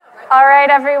All right,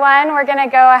 everyone, we're going to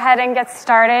go ahead and get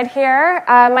started here.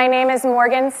 My name is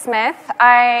Morgan Smith.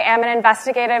 I am an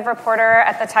investigative reporter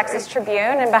at the Texas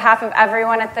Tribune. On behalf of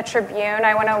everyone at the Tribune,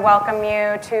 I want to welcome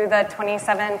you to the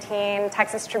 2017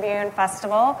 Texas Tribune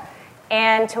Festival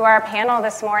and to our panel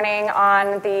this morning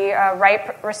on the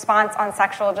right response on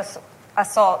sexual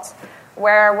assault,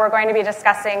 where we're going to be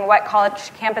discussing what college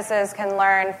campuses can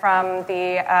learn from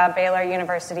the Baylor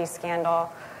University scandal.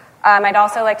 I'd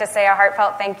also like to say a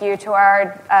heartfelt thank you to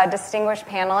our distinguished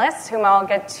panelists, whom I'll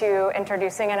get to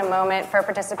introducing in a moment, for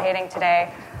participating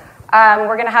today.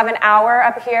 We're going to have an hour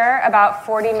up here, about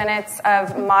 40 minutes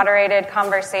of moderated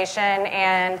conversation,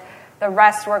 and the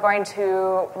rest we're going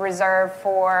to reserve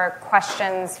for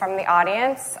questions from the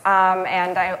audience.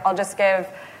 And I'll just give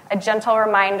a gentle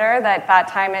reminder that that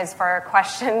time is for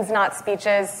questions, not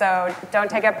speeches, so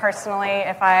don't take it personally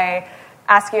if I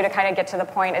ask you to kind of get to the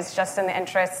point. It's just in the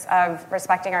interest of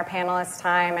respecting our panelists'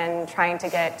 time and trying to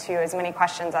get to as many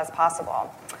questions as possible.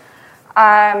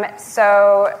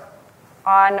 So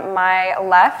on my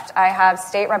left, I have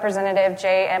State Representative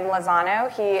J.M.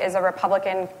 Lozano. He is a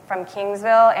Republican from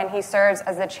Kingsville, and he serves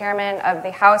as the chairman of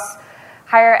the House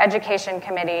Higher Education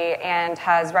Committee and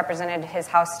has represented his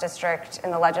House district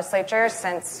in the legislature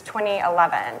since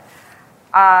 2011.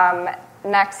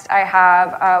 Next, I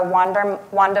have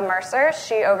Wanda Mercer.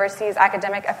 She oversees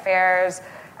academic affairs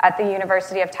at the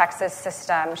University of Texas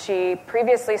System. She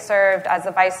previously served as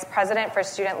the vice president for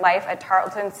student life at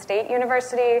Tarleton State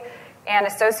University and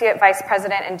associate vice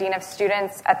president and dean of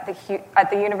students at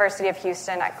the University of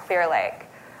Houston at Clear Lake.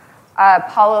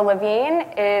 Paula Lavigne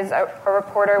is a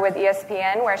reporter with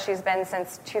ESPN, where she's been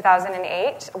since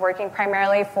 2008, working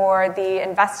primarily for the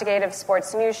investigative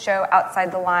sports news show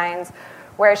Outside the Lines,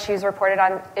 where she's reported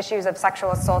on issues of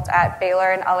sexual assault at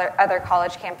Baylor and other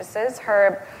college campuses.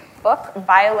 Her book,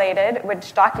 Violated,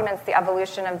 which documents the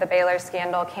evolution of the Baylor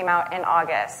scandal, came out in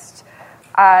August.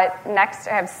 Next,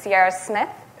 I have Sierra Smith,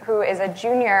 who is a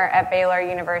junior at Baylor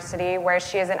University, where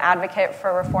she is an advocate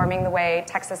for reforming the way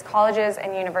Texas colleges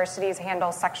and universities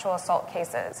handle sexual assault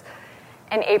cases.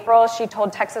 In April, she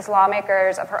told Texas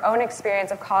lawmakers of her own experience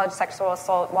of college sexual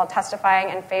assault while testifying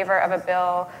in favor of a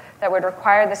bill that would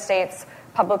require the states,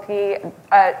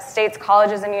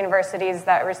 colleges, and universities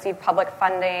that receive public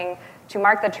funding to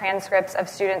mark the transcripts of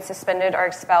students suspended or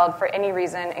expelled for any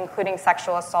reason, including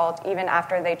sexual assault, even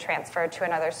after they transfer to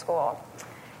another school.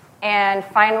 And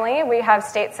finally, we have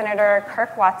State Senator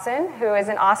Kirk Watson, who is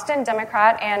an Austin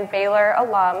Democrat and Baylor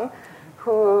alum,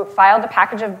 who filed a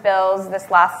package of bills this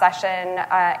last session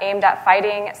aimed at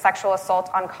fighting sexual assault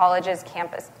on college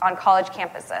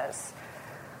campuses.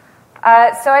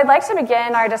 So I'd like to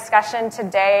begin our discussion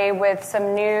today with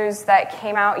some news that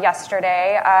came out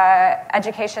yesterday.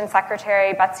 Education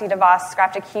Secretary Betsy DeVos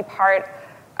scrapped a key part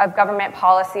of government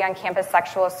policy on campus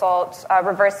sexual assault,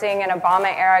 reversing an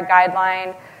Obama-era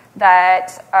guideline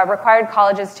that required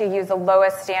colleges to use the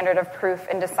lowest standard of proof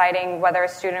in deciding whether a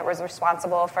student was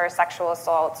responsible for a sexual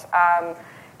assault.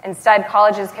 Instead,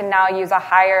 colleges can now use a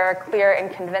higher, clear,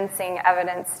 and convincing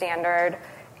evidence standard.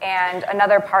 And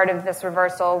another part of this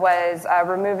reversal was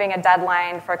removing a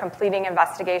deadline for completing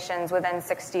investigations within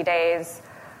 60 days.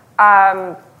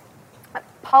 Paula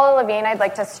Lavigne, I'd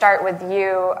like to start with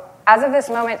you. As of this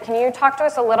moment, can you talk to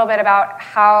us a little bit about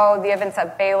how the events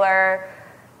at Baylor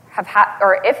have had,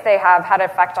 or if they have had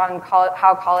effect on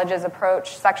how colleges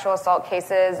approach sexual assault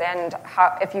cases, and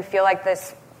how, if you feel like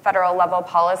this federal level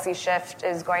policy shift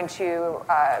is going to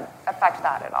affect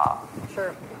that at all?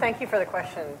 Sure. Thank you for the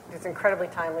question. It's an incredibly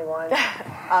timely one.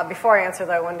 Before I answer,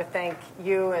 though, I wanted to thank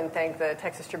you and thank the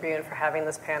Texas Tribune for having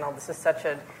this panel. This is such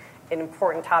an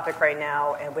important topic right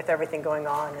now, and with everything going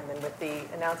on, and then with the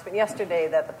announcement yesterday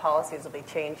that the policies will be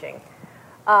changing.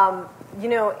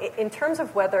 In terms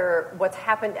of whether what's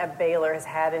happened at Baylor has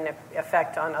had an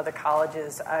effect on other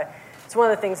colleges, it's one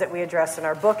of the things that we address in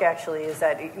our book, actually, is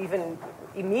that even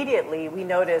immediately we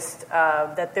noticed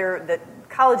that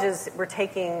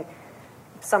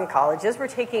some colleges were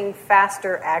taking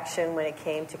faster action when it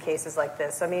came to cases like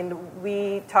this. I mean,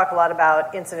 we talk a lot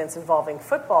about incidents involving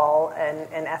football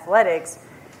and athletics.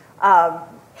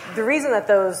 The reason that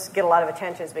those get a lot of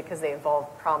attention is because they involve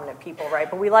prominent people, right?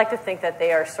 But we like to think that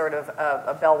they are sort of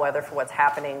a bellwether for what's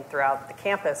happening throughout the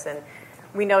campus. And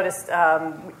we noticed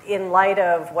in light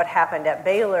of what happened at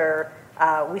Baylor,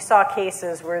 we saw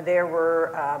cases where there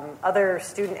were other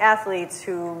student athletes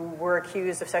who were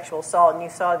accused of sexual assault, and you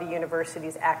saw the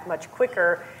universities act much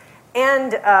quicker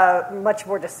and much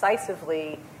more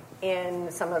decisively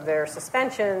in some of their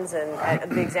suspensions.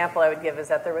 And the example I would give is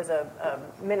that there was a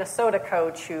Minnesota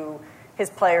coach who his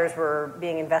players were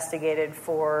being investigated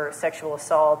for sexual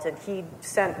assault, and he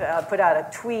put out a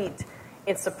tweet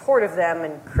in support of them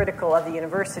and critical of the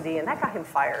university, and that got him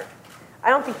fired. I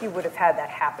don't think you would have had that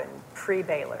happen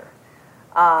pre-Baylor.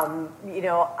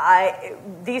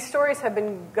 These stories have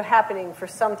been happening for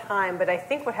some time, but I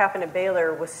think what happened at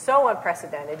Baylor was so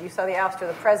unprecedented. You saw the ouster of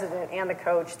the president and the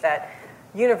coach that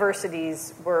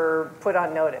universities were put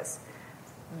on notice.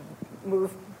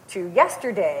 Move to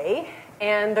yesterday,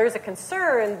 and there's a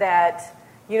concern that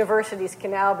universities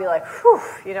can now be like, whew,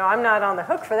 I'm not on the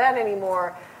hook for that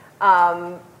anymore.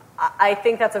 I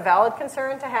think that's a valid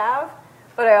concern to have,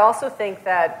 but I also think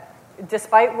that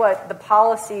despite what the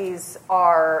policies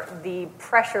are, the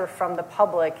pressure from the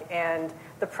public and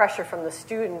the pressure from the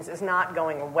students is not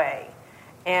going away.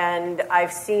 And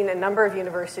I've seen a number of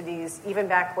universities, even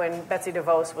back when Betsy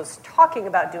DeVos was talking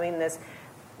about doing this,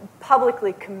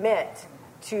 publicly commit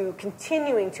to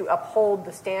continuing to uphold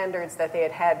the standards that they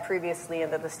had had previously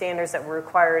and that the standards that were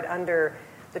required under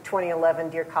the 2011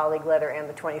 Dear Colleague letter and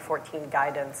the 2014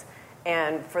 guidance.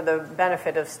 And for the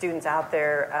benefit of students out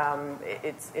there,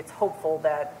 it's hopeful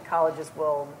that colleges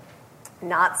will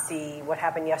not see what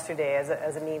happened yesterday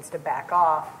as a means to back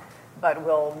off, but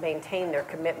will maintain their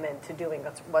commitment to doing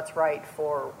what's right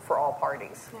for all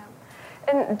parties. Yeah.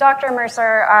 And Dr.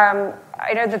 Mercer,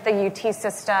 I know that the UT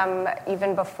system,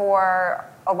 even before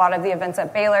a lot of the events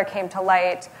at Baylor came to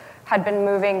light, had been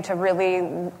moving to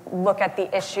really look at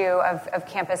the issue of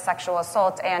campus sexual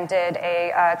assault and did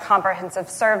a comprehensive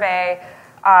survey.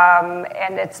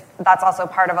 And that's also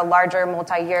part of a larger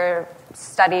multi-year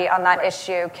study on that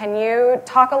issue. Can you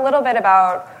talk a little bit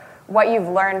about what you've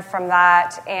learned from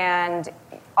that, and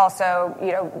also,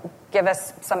 give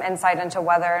us some insight into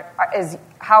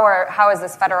how is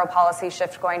this federal policy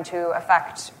shift going to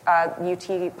affect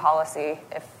UT policy,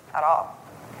 if at all?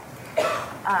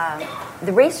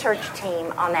 The research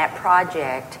team on that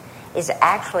project is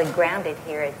actually grounded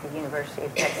here at the University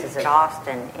of Texas at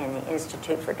Austin in the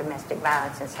Institute for Domestic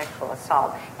Violence and Sexual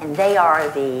Assault, and they are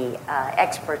the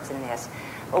experts in this.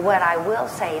 But what I will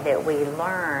say that we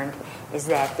learned is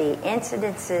that the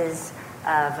incidences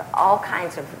of all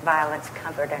kinds of violence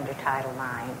covered under Title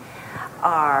IX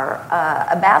are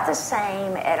about the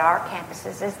same at our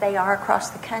campuses as they are across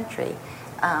the country.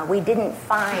 We didn't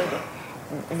find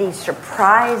these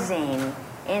surprising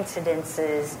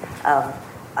incidences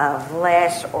of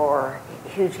less or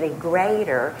hugely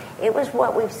greater. It was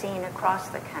what we've seen across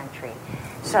the country.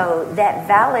 So that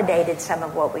validated some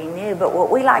of what we knew. But what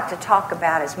we like to talk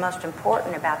about is most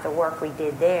important about the work we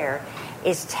did there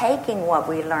is taking what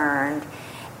we learned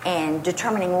and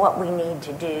determining what we need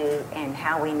to do and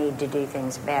how we need to do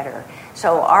things better.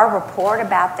 So our report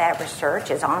about that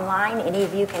research is online. Any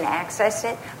of you can access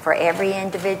it for every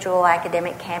individual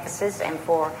academic campuses and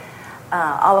for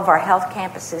all of our health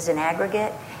campuses in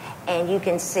aggregate. And you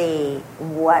can see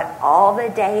what all the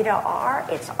data are.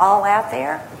 It's all out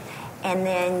there. And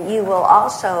then you will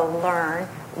also learn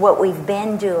what we've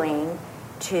been doing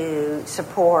to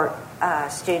support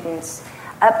students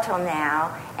up till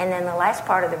now. And then the last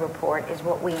part of the report is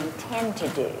what we intend to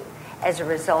do as a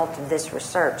result of this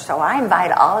research. So I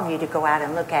invite all of you to go out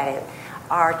and look at it.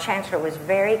 Our chancellor was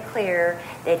very clear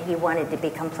that he wanted to be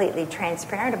completely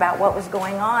transparent about what was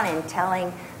going on and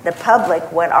telling the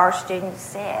public what our students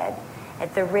said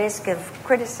at the risk of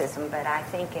criticism, but I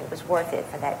think it was worth it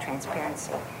for that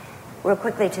transparency. Real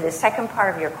quickly to the second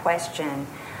part of your question,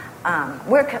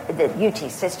 the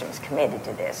UT system is committed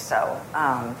to this, so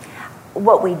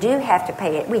what we do have to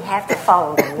pay, we have to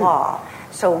follow the law.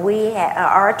 So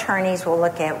our attorneys will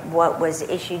look at what was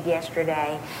issued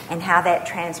yesterday and how that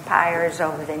transpires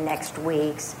over the next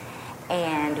weeks,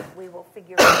 and we will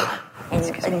figure out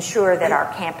and ensure that our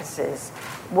campuses,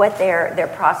 what their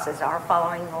processes are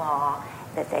following the law,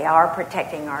 that they are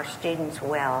protecting our students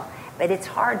well. But it's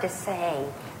hard to say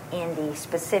in the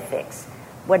specifics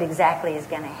what exactly is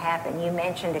going to happen. You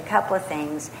mentioned a couple of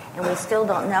things, and we still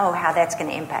don't know how that's going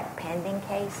to impact pending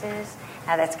cases,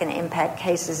 how that's going to impact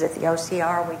cases at the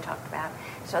OCR we talked about.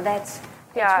 So it's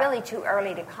really too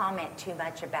early to comment too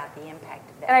much about the impact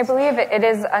of that. And I believe it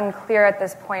is unclear at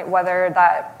this point whether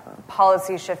that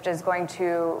policy shift is going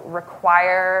to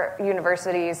require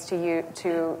universities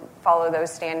to follow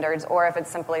those standards, or if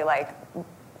it's simply like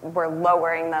we're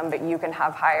lowering them, but you can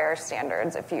have higher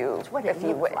standards if you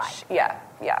wish. Like.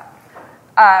 Yeah.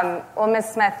 Well, Ms.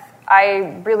 Smith,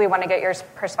 I really want to get your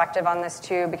perspective on this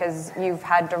too, because you've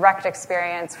had direct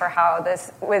experience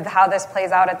with how this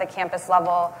plays out at the campus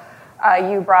level.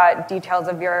 You brought details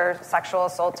of your sexual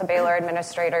assault to Baylor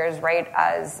administrators right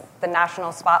as the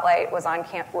national spotlight was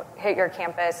hit your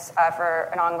campus for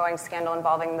an ongoing scandal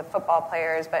involving the football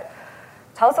players. But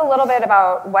tell us a little bit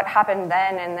about what happened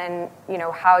then, and then,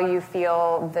 how you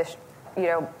feel this,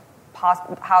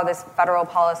 how this federal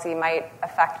policy might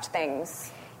affect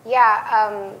things.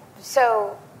 Yeah,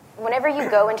 so whenever you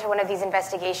go into one of these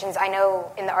investigations, I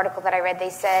know in the article that I read, they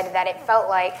said that it felt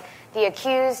like the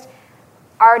accused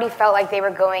already felt like they were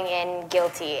going in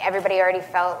guilty. Everybody already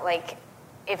felt like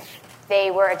if they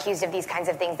were accused of these kinds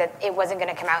of things, that it wasn't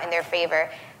going to come out in their favor.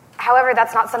 However,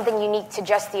 that's not something unique to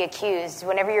just the accused.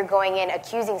 Whenever you're going in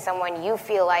accusing someone, you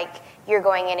feel like you're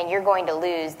going in and you're going to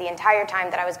lose. The entire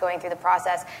time that I was going through the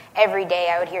process, every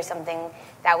day I would hear something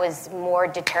that was more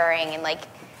deterring and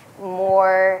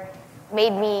more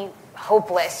made me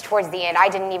hopeless towards the end. I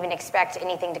didn't even expect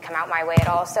anything to come out my way at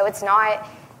all. So it's not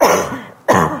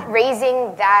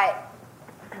raising that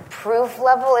proof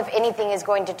level, if anything, is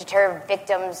going to deter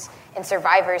victims and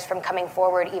survivors from coming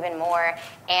forward even more.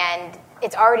 And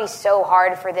it's already so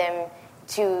hard for them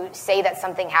to say that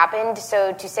something happened.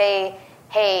 So to say,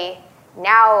 hey,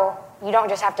 now you don't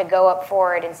just have to go up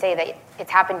forward and say that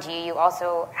it's happened to you. You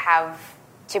also have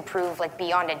to prove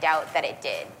beyond a doubt that it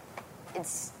did.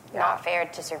 It's not fair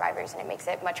to survivors, and it makes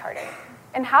it much harder.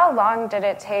 And how long did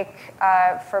it take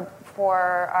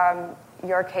for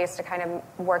your case to kind of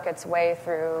work its way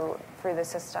through the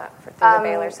system, through the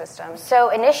Baylor system? So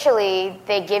initially,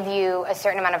 they give you a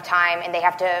certain amount of time, and they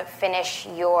have to finish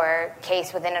your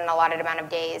case within an allotted amount of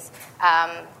days.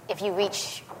 If you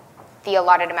reach the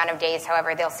allotted amount of days,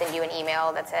 however, they'll send you an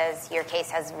email that says your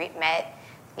case has met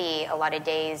the allotted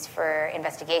days for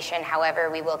investigation.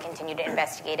 However, we will continue to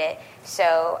investigate it.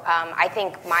 So I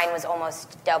think mine was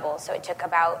almost double. So it took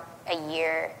about a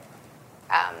year,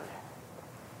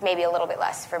 maybe a little bit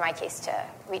less, for my case to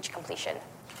reach completion.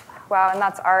 Wow, and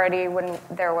that's already when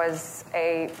there was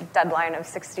a deadline of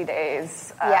 60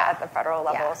 days at the federal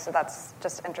level. Yeah. So that's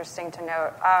just interesting to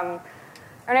note. I'm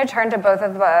going to turn to both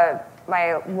of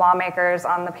my lawmakers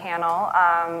on the panel,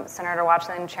 Senator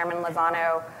Watson and Chairman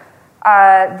Lozano.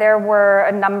 There were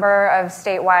a number of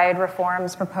statewide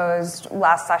reforms proposed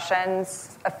last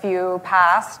sessions. A few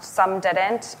passed, some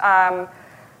didn't.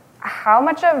 How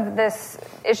much of this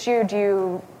issue do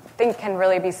you think can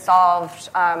really be solved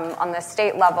on the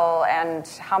state level, and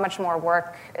how much more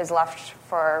work is left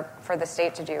for the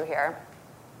state to do here?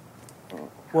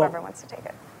 Whoever wants to take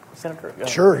it. Senator?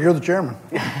 Sure, you're the chairman.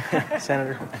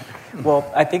 Senator.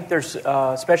 Well, I think there's,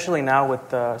 especially now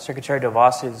with Secretary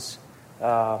DeVos's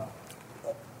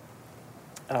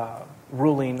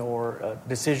ruling or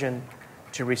decision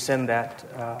to rescind that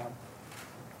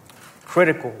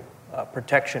critical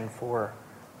protection for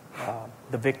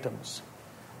the victims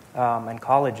and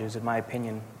colleges, in my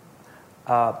opinion,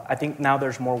 I think now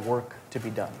there's more work to be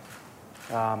done.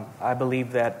 I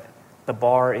believe that the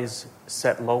bar is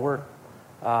set lower,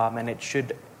 and it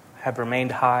should have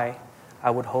remained high. I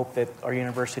would hope that our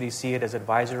universities see it as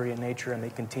advisory in nature and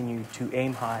they continue to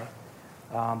aim high.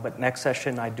 But next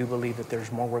session, I do believe that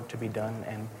there's more work to be done,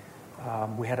 and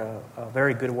we had a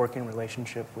very good working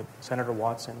relationship with Senator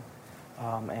Watson,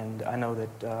 and I know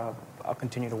that I'll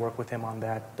continue to work with him on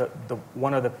that.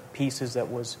 One of the pieces that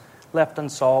was left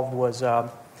unsolved was,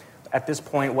 at this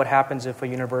point, what happens if a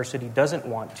university doesn't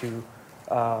want to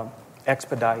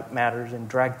expedite matters and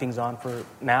drag things on for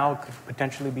now could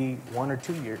potentially be 1 or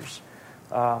 2 years,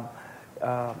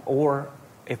 or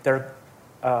if there,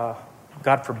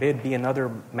 God forbid, be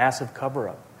another massive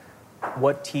cover-up.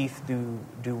 What teeth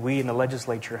do we in the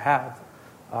legislature have?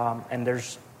 And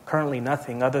there's currently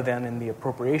nothing other than in the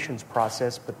appropriations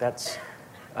process, but that's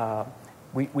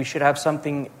we should have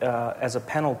something as a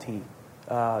penalty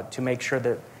to make sure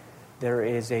that there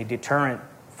is a deterrent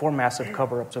for massive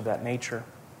cover-ups of that nature.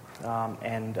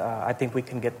 And I think we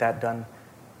can get that done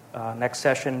next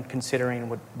session, considering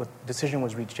what decision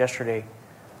was reached yesterday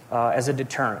as a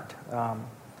deterrent.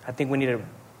 I think we need to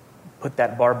put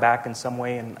that bar back in some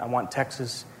way, and I want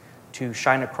Texas to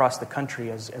shine across the country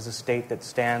as a state that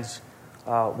stands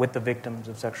with the victims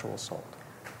of sexual assault.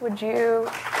 Would you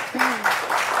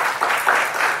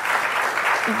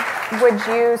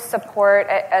support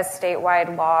a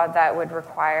statewide law that would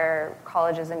require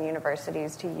colleges and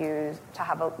universities to use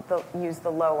the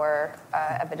lower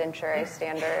evidentiary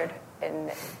standard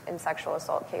in sexual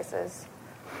assault cases?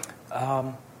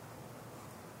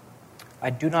 I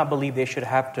do not believe they should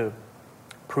have to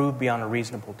prove beyond a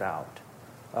reasonable doubt.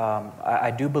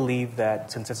 I do believe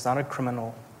that since it's not a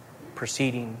criminal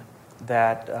proceeding,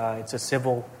 that it's a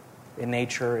civil in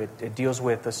nature. It deals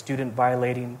with a student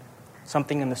violating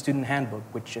something in the student handbook,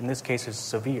 which in this case is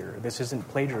severe. This isn't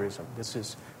plagiarism. This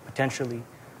is potentially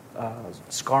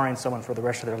scarring someone for the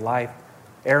rest of their life.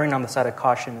 Erring on the side of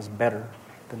caution is better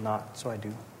than not, so I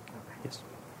do. Yes.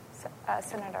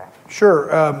 Senator.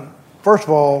 Sure. First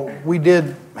of all, we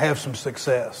did have some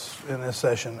success in this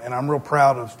session, and I'm real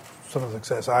proud of some of the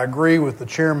success. I agree with the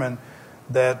chairman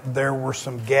that there were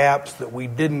some gaps that we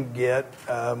didn't get.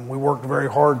 We worked very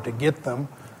hard to get them,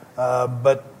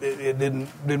 but it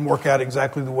didn't work out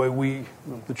exactly the way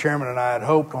the chairman and I had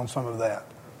hoped on some of that.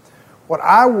 What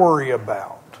I worry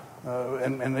about,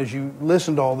 and as you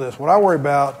listen to all this, what I worry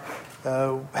about,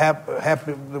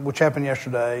 which happened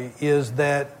yesterday, is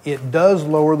that it does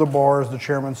lower the bar, as the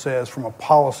chairman says, from a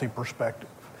policy perspective.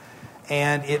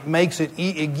 And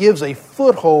it gives a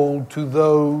foothold to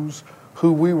those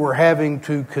who we were having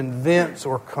to convince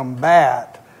or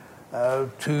combat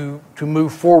to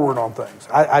move forward on things.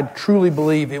 I truly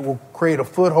believe it will create a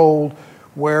foothold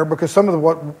where, because some of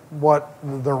what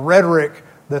the rhetoric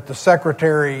that the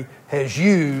secretary has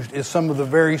used is some of the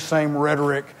very same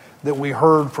rhetoric that we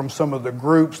heard from some of the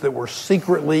groups that were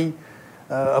secretly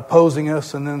opposing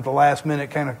us, and then at the last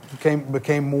minute kind of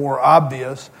became more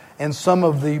obvious, and some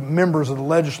of the members of the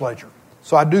legislature.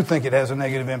 So I do think it has a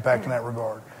negative impact in that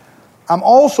regard. I'm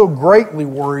also greatly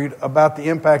worried about the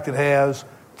impact it has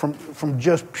from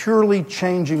just purely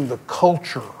changing the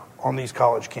culture on these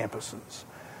college campuses.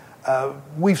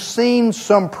 We've seen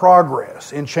some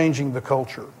progress in changing the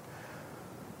culture.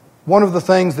 One of the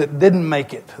things that didn't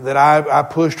make it, that I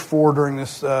pushed for during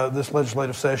this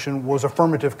legislative session, was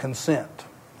affirmative consent.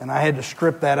 And I had to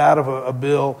strip that out of a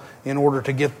bill in order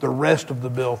to get the rest of the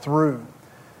bill through.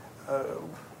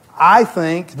 I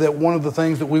think that one of the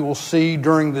things that we will see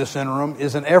during this interim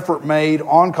is an effort made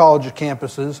on college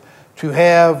campuses to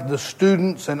have the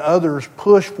students and others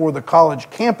push for the college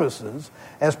campuses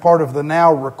as part of the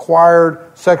now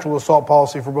required sexual assault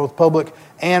policy for both public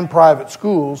and private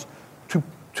schools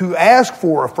to ask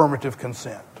for affirmative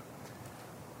consent.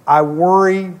 I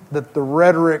worry that the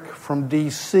rhetoric from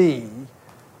D.C.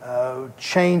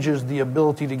 Changes the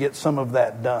ability to get some of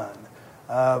that done.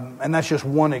 And that's just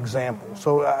one example.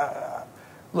 So,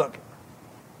 look,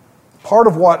 part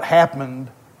of what happened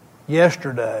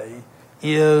yesterday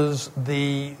is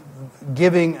the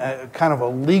giving a kind of a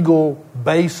legal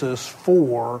basis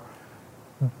for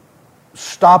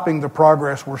stopping the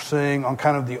progress we're seeing on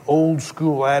kind of the old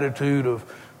school attitude of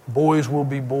boys will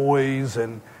be boys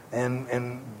and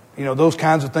you know, those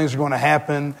kinds of things are going to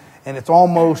happen, and it's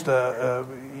almost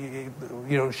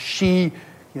she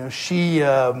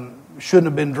shouldn't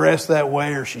have been dressed that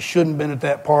way, or she shouldn't have been at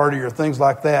that party, or things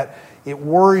like that. It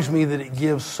worries me that it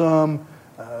gives some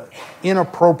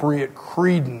inappropriate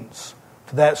credence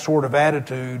to that sort of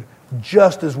attitude,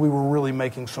 just as we were really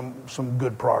making some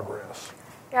good progress.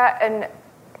 Yeah, and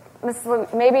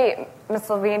maybe Ms.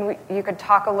 Lavigne, you could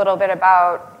talk a little bit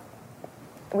about,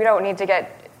 we don't need to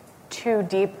get too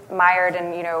deep mired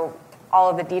in, you know, all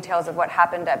of the details of what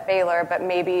happened at Baylor, but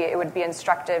maybe it would be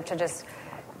instructive to just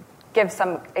give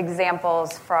some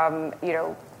examples from, you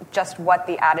know, just what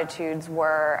the attitudes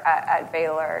were at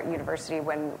Baylor University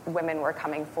when women were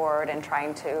coming forward and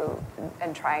trying to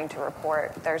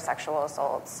report their sexual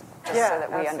assaults, just so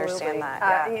that we understand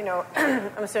that. You know,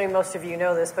 I'm assuming most of you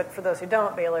know this, but for those who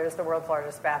don't, Baylor is the world's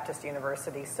largest Baptist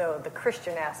university, so the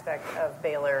Christian aspect of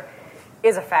Baylor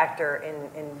is a factor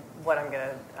in what I'm going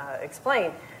to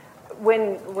explain.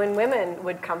 When women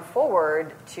would come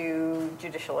forward to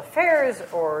judicial affairs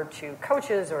or to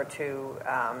coaches or to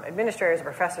administrators or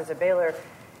professors at Baylor,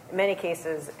 in many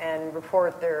cases, and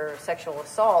report their sexual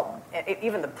assault,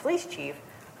 even the police chief,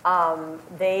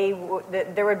 there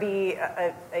would be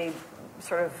a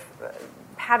sort of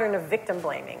pattern of victim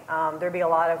blaming. There'd be a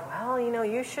lot of, well, you know,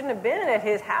 you shouldn't have been at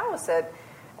his house at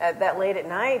that late at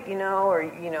night, you know, or,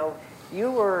 you know, you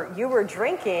were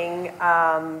drinking. You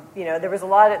know, there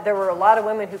were a lot of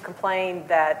women who complained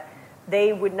that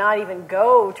they would not even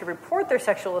go to report their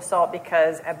sexual assault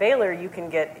because at Baylor you could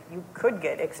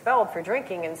get expelled for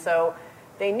drinking, and so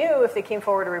they knew if they came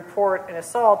forward to report an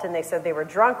assault and they said they were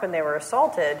drunk when they were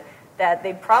assaulted, that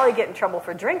they'd probably get in trouble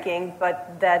for drinking,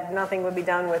 but that nothing would be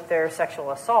done with their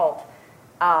sexual assault.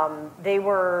 There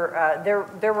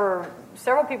were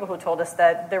several people who told us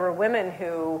that there were women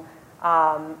who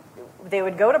they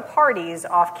would go to parties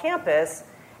off campus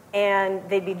and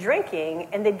they'd be drinking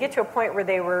and they'd get to a point where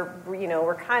they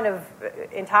were kind of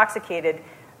intoxicated.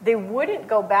 They wouldn't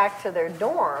go back to their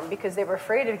dorm because they were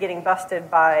afraid of getting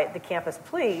busted by the campus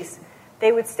police.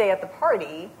 They would stay at the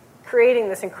party, creating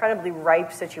this incredibly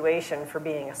ripe situation for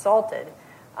being assaulted.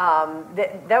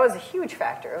 That was a huge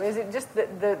factor. It was just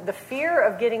the fear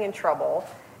of getting in trouble,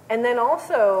 and then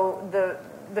also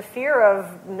the fear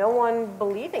of no one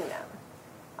believing them.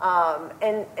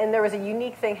 And there was a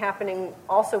unique thing happening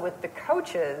also with the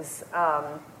coaches,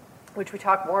 which we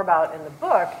talk more about in the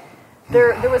book.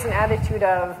 there was an attitude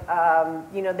of,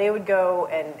 they would go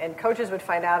and coaches would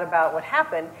find out about what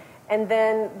happened, and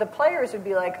then the players would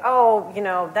be like, oh,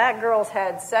 that girl's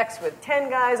had sex with 10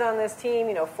 guys on this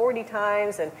team, 40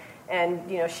 times,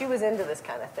 and she was into this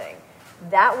kind of thing.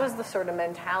 That was the sort of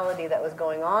mentality that was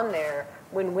going on there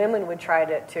when women would try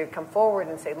to come forward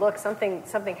and say, look,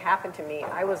 something happened to me.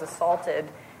 I was assaulted,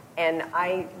 and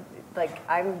I'm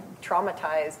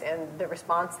traumatized. And the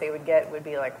response they would get would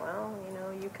be like, well,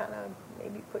 you kind of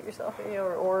maybe put yourself in,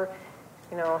 or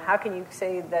how can you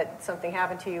say that something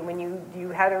happened to you when you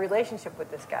had a relationship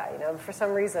with this guy? For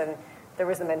some reason, there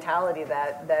was a mentality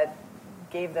that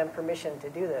gave them permission to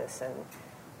do this.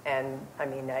 And I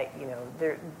mean,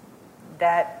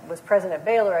 that was present at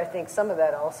Baylor. I think some of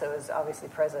that also is obviously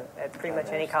present at pretty much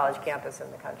any college campus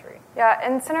in the country. Yeah,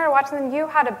 and Senator Watson, you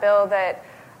had a bill that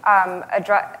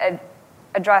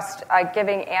addressed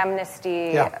giving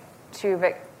amnesty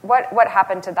to what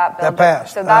happened to that bill? That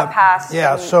passed. So that passed.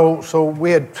 Yeah. So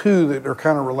we had two that are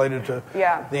kind of related to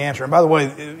the answer. And by the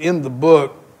way, in the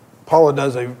book, Paula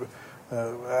does I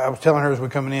was telling her as we were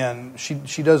coming in,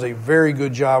 she does a very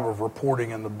good job of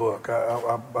reporting in the book.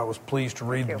 I was pleased to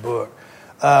read the book.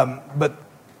 But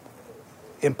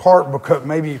in part because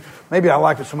maybe I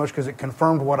liked it so much because it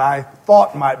confirmed what I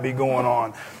thought might be going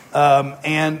on.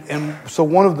 And so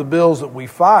one of the bills that we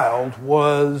filed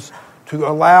was to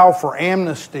allow for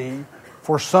amnesty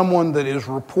for someone that is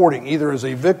reporting, either as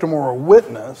a victim or a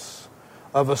witness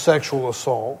of a sexual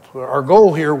assault. Our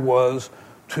goal here was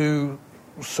to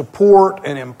support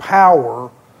and empower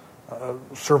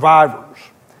survivors.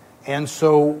 And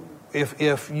so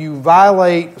if you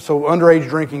violate, so underage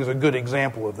drinking is a good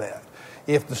example of that.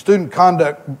 If the student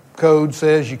conduct code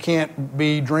says you can't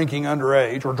be drinking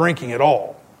underage or drinking at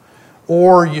all,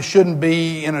 or you shouldn't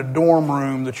be in a dorm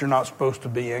room that you're not supposed to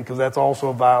be in because that's also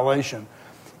a violation.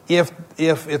 If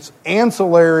it's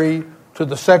ancillary to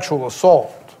the sexual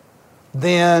assault,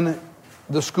 then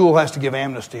the school has to give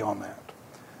amnesty on that.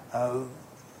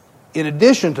 In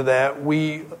addition to that,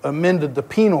 we amended the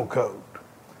penal code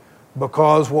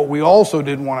because what we also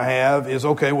didn't want to have is,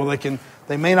 okay, well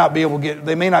they may not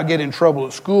get in trouble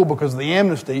at school because of the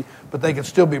amnesty, but they could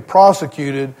still be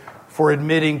prosecuted for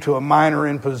admitting to a minor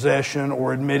in possession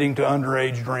or admitting to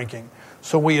underage drinking.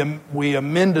 So we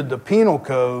amended the penal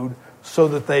code so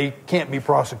that they can't be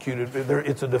prosecuted.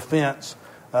 It's a defense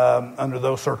under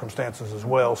those circumstances as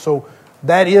well. So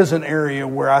that is an area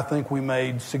where I think we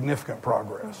made significant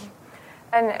progress.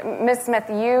 And Ms. Smith,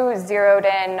 you zeroed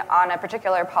in on a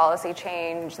particular policy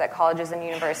change that colleges and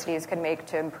universities could make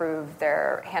to improve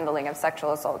their handling of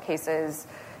sexual assault cases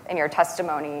in your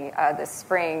testimony this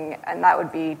spring, and that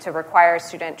would be to require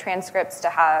student transcripts to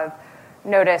have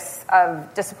notice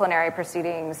of disciplinary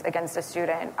proceedings against a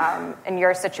student. In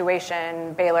your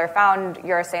situation, Baylor found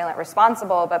your assailant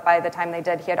responsible, but by the time they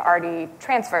did, he had already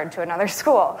transferred to another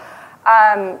school.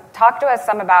 Talk to us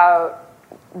some about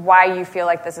why you feel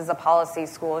like this is a policy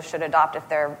schools should adopt if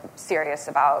they're serious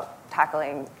about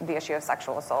tackling the issue of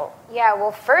sexual assault. Yeah,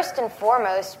 well, first and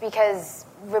foremost, because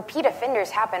repeat offenders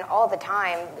happen all the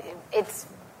time. It's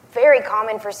very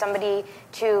common for somebody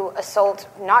to assault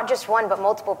not just one but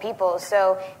multiple people.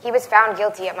 So he was found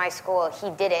guilty at my school. He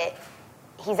did it.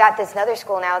 He's at this other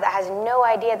school now that has no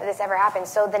idea that this ever happened.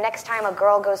 So the next time a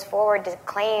girl goes forward to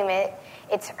claim it,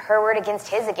 it's her word against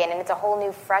his again, and it's a whole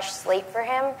new fresh slate for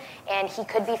him. And he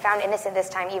could be found innocent this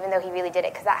time, even though he really did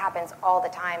it, because that happens all the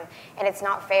time. And it's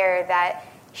not fair that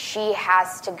she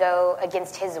has to go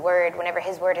against his word whenever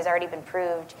his word has already been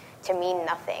proved to mean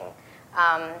nothing.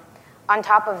 On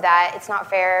top of that, it's not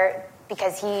fair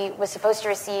because he was supposed to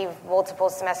receive multiple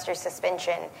semester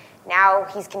suspension. Now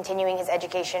he's continuing his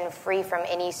education free from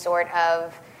any sort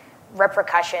of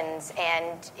repercussions.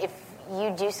 And if you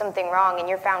do something wrong and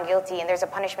you're found guilty and there's a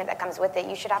punishment that comes with it,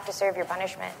 you should have to serve your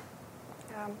punishment.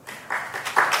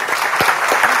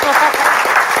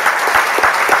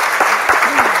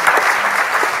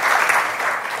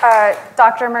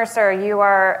 Dr. Mercer, you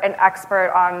are an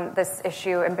expert on this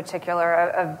issue in particular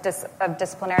of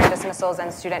disciplinary dismissals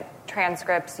and student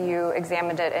transcripts. You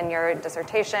examined it in your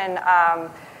dissertation,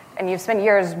 and you've spent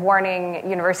years warning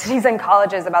universities and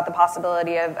colleges about the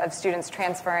possibility of students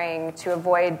transferring to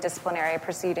avoid disciplinary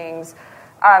proceedings.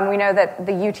 We know that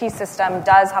the UT system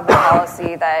does have a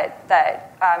policy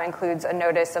that includes a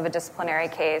notice of a disciplinary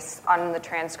case on the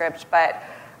transcript, but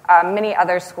many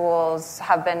other schools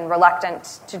have been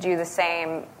reluctant to do the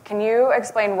same. Can you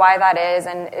explain why that is,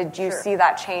 and do you see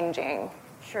that changing?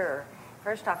 Sure.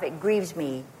 First off, it grieves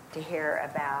me to hear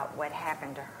about what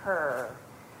happened to her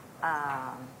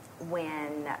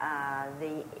when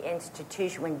the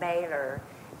institution, when Baylor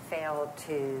failed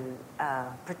to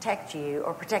protect you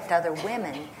or protect other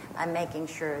women by making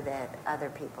sure that other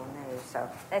people knew. So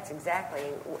that's exactly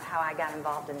how I got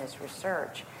involved in this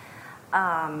research.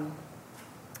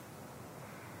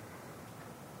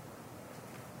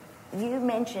 You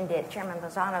mentioned it, Chairman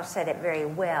Lozano said it very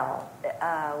well.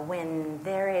 When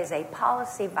there is a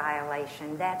policy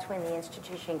violation, that's when the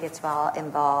institution gets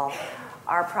involved.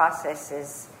 Our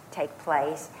processes take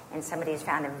place and somebody is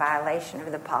found in violation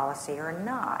of the policy or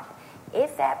not.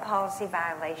 If that policy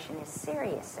violation is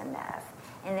serious enough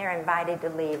and they're invited to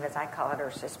leave, as I call it,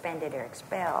 or suspended or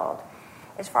expelled,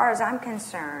 as far as I'm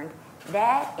concerned,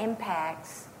 that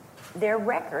impacts their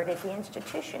record at the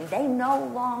institution. They no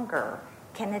longer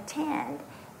can attend,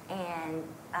 and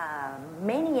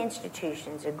many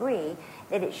institutions agree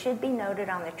that it should be noted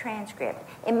on the transcript.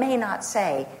 It may not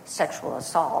say sexual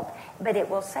assault, but it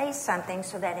will say something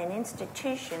so that an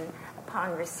institution,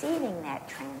 upon receiving that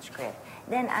transcript,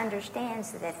 then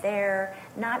understands that they're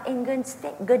not in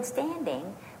good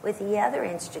standing with the other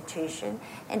institution,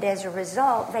 and as a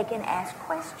result, they can ask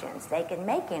questions. They can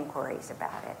make inquiries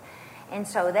about it. And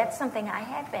so that's something I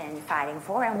have been fighting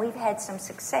for, and we've had some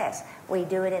success. We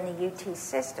do it in the UT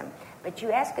system. But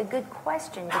you ask a good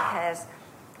question because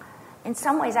in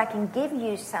some ways I can give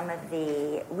you some of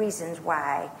the reasons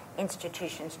why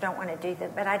institutions don't want to do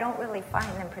that, but I don't really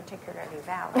find them particularly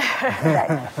valid.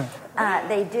 But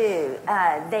they do.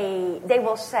 They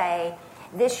will say,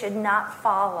 this should not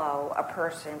follow a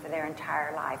person for their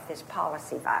entire life, this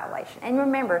policy violation. And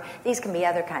remember, these can be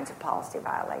other kinds of policy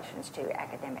violations too,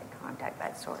 academic conduct,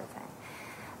 that sort of thing.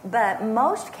 But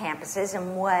most campuses,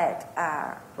 and what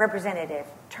Representative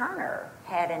Turner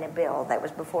had in a bill that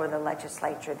was before the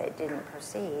legislature that didn't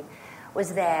proceed,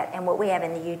 was that, and what we have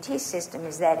in the UT system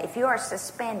is that if you are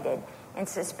suspended, and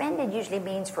suspended usually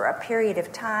means for a period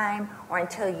of time or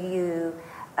until you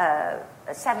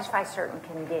satisfy certain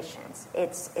conditions.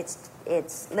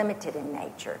 It's limited in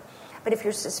nature. But if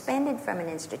you're suspended from an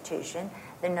institution,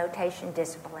 the notation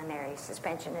disciplinary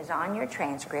suspension is on your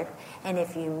transcript, and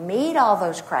if you meet all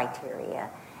those criteria,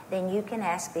 then you can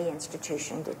ask the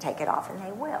institution to take it off, and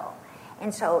they will.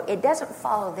 And so it doesn't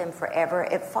follow them forever.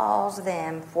 It follows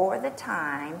them for the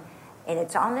time, and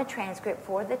it's on the transcript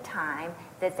for the time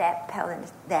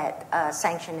that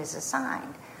sanction is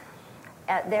assigned.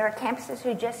 There are campuses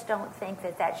who just don't think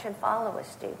that should follow a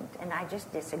student, and I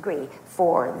just disagree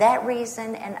for that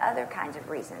reason and other kinds of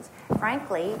reasons.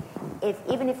 Frankly,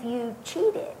 even if you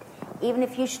cheated, even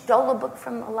if you stole a book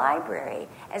from the library,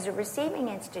 as a receiving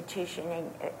institution, and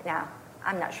now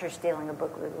I'm not sure stealing a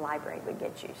book from the library would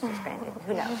get you suspended.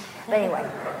 Who knows? But anyway,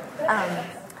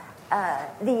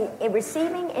 a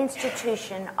receiving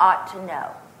institution ought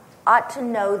to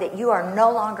know that you are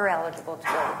no longer eligible to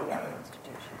go to the other institution.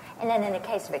 And then in the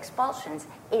case of expulsions,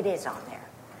 it is on there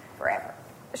forever.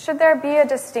 Should there be a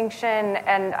distinction,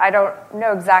 and I don't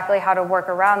know exactly how to work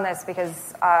around this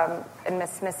because in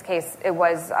Ms. Smith's case, it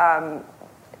was an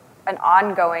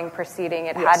ongoing proceeding.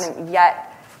 It hadn't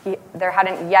yet, there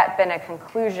hadn't yet been a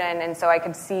conclusion, and so I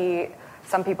could see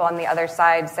some people on the other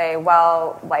side say,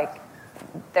 well, like,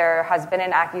 there has been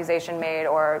an accusation made,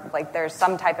 or like there's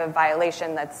some type of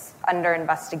violation that's under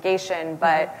investigation,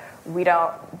 but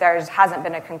there hasn't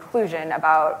been a conclusion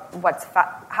about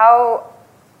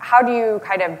how do you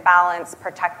kind of balance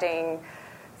protecting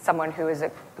someone who's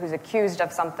accused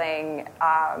of something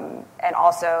and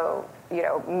also,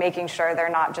 making sure they're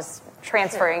not just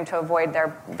transferring to avoid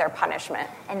their punishment.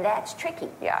 And that's tricky.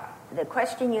 Yeah. The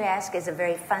question you ask is a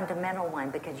very fundamental one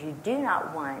because you do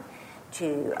not want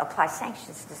to apply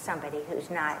sanctions to somebody who's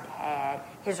not had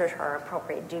his or her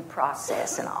appropriate due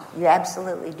process and all. You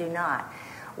absolutely do not.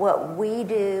 What we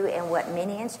do and what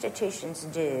many institutions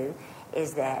do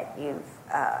is that you've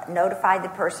notified the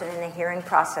person and the hearing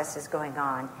process is going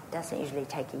on. It doesn't usually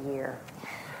take a year.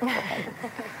 Okay.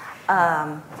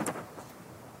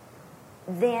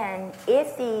 Then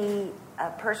if the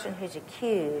person who's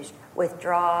accused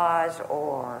withdraws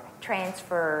or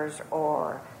transfers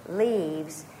or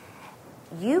leaves,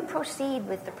 you proceed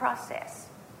with the process.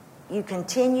 You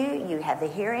continue, you have the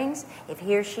hearings. If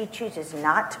he or she chooses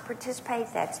not to participate,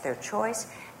 that's their choice.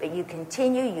 But you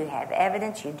continue, you have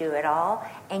evidence, you do it all,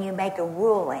 and you make a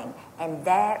ruling, and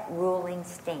that ruling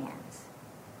stands.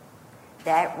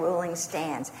 That ruling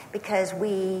stands because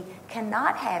we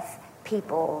cannot have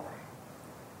people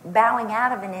bowing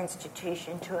out of an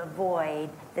institution to avoid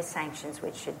the sanctions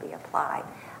which should be applied.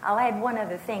 I'll add one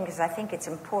other thing because I think it's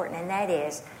important, and that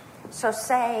is, so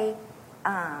say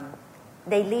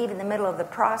they leave in the middle of the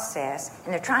process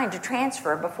and they're trying to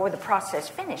transfer before the process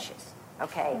finishes,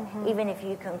 okay? Even if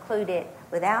you conclude it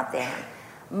without them.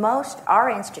 Most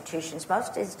institutions,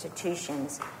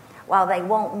 while they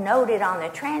won't note it on the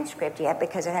transcript yet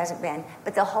because it hasn't been,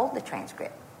 but they'll hold the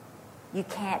transcript. You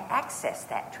can't access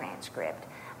that transcript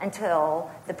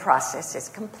until the process is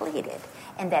completed.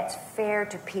 And that's fair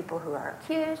to people who are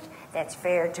accused. That's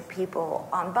fair to people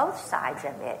on both sides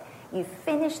of it. You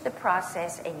finish the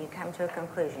process and you come to a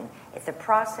conclusion. If the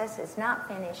process is not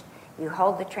finished, you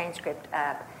hold the transcript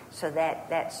up so that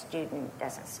that student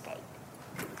doesn't skate.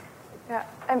 Yeah,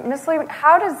 and Ms. Lavigne,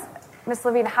 how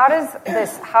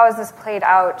has this played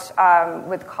out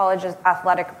with colleges'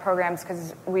 athletic programs?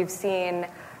 Because we've seen,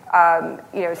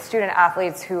 student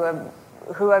athletes who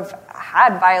have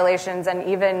had violations, and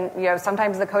even,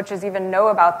 sometimes the coaches even know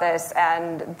about this,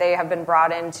 and they have been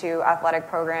brought into athletic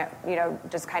program,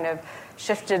 just kind of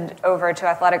shifted over to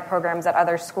athletic programs at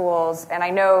other schools. And I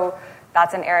know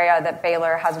that's an area that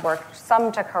Baylor has worked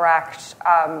some to correct,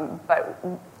 but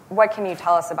what can you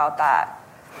tell us about that?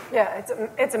 Yeah,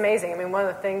 it's amazing. I mean, one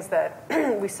of the things that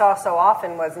we saw so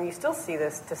often was, and you still see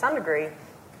this to some degree,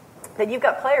 that you've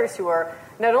got players who are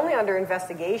not only under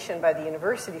investigation by the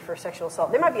university for sexual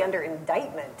assault, they might be under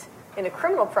indictment in a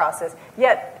criminal process,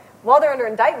 yet while they're under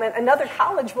indictment, another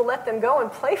college will let them go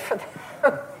and play for them.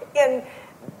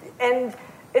 and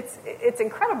it's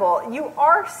incredible. You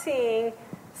are seeing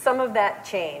some of that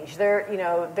change. There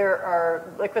are,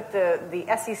 like with the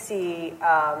SEC,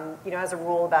 has a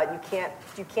rule about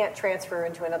you can't transfer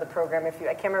into another program I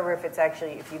can't remember if it's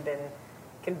actually if you've been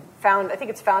found. I think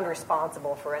it's found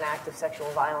responsible for an act of sexual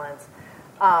violence.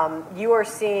 You are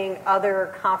seeing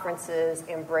other conferences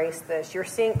embrace this. You're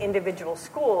seeing individual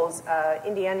schools.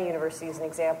 Indiana University, as an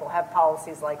example, have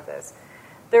policies like this.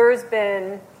 There has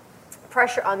been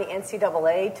pressure on the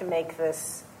NCAA to make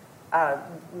this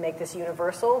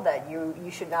universal, that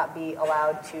you should not be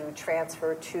allowed to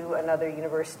transfer to another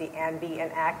university and be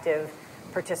an active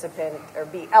participant or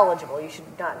be eligible. You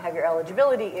should not have your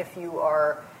eligibility if you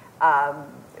are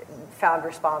found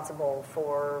responsible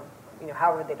for,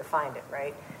 however they defined it,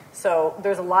 right? So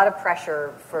there's a lot of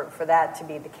pressure for that to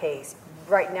be the case.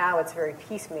 Right now it's very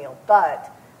piecemeal,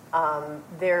 but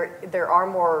there are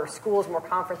more schools, more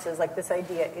conferences. Like, this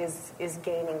idea is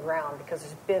gaining ground because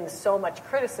there's been so much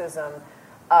criticism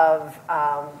of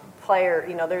player.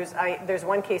 There's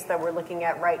one case that we're looking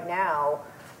at right now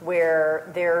where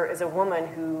there is a woman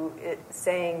who is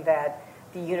saying that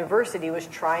the university was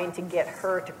trying to get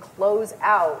her to close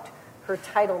out her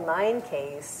Title IX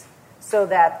case so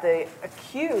that the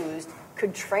accused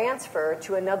could transfer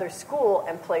to another school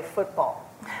and play football.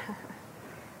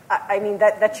 I mean,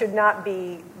 that should not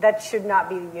be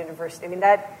the university. I mean,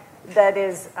 that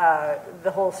is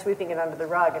the whole sweeping it under the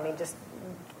rug. I mean, just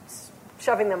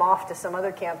shoving them off to some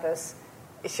other campus,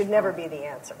 it should never be the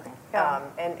answer. Yeah.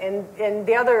 And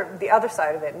the other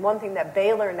side of it, and one thing that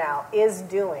Baylor now is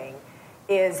doing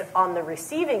is, on the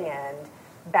receiving end,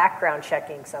 background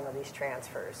checking some of these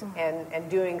transfers and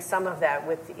doing some of that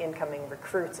with the incoming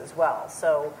recruits as well.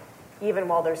 So even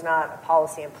while there's not a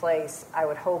policy in place, I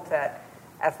would hope that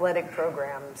athletic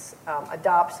programs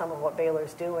adopt some of what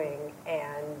Baylor's doing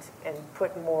and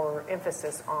put more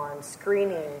emphasis on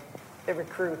screening the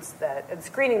recruits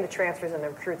screening the transfers and the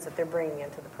recruits that they're bringing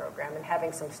into the program, and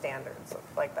having some standards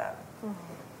like that.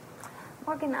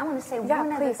 Morgan, I want to say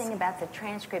one other thing about the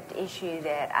transcript issue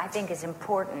that I think is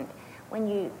important.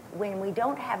 When we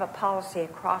don't have a policy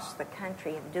across the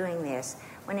country of doing this,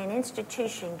 when an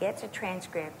institution gets a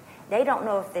transcript, they don't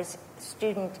know if this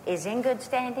student is in good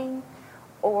standing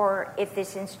or if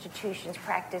this institution's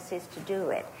practice is to do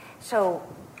it. So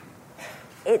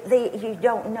you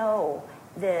don't know.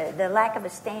 The lack of a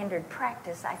standard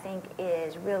practice, I think,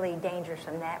 is really dangerous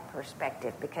from that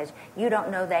perspective, because you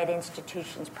don't know that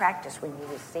institution's practice when you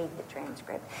receive the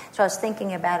transcript. So I was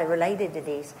thinking about it related to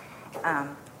these.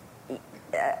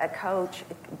 A coach,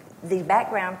 the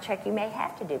background check you may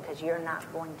have to do because you're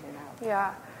not going to know.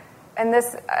 Yeah. And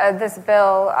this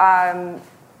bill,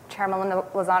 Chairman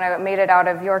Lozano, made it out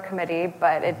of your committee,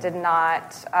 but it did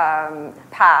not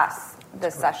pass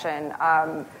this session.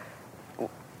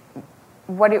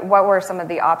 What were some of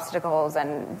the obstacles,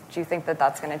 and do you think that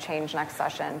that's going to change next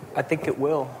session? I think it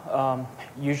will.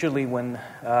 Usually when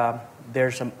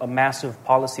there's a massive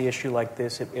policy issue like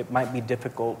this, it might be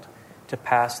difficult to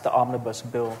pass the omnibus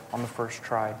bill on the first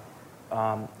try.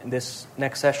 This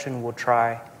next session we'll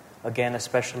try again,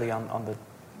 especially on the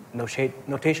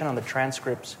notation on the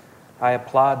transcripts. I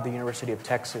applaud the University of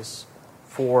Texas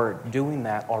for doing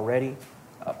that already.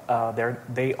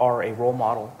 They are a role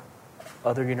model.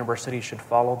 Other universities should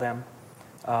follow them.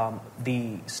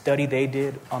 The study they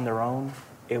did on their own,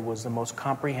 it was the most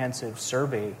comprehensive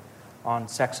survey on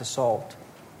sex assault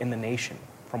in the nation,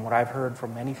 from what I've heard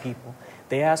from many people.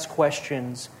 They asked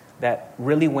questions that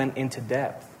really went into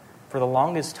depth. For the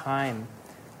longest time,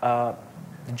 the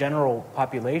general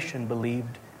population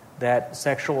believed that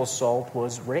sexual assault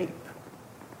was rape.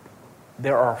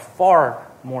 There are far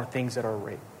more things that are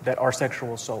rape, that are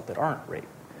sexual assault, that aren't rape.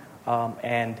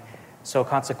 And so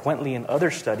consequently, in other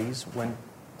studies, when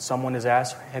someone is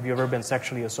asked, have you ever been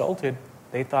sexually assaulted?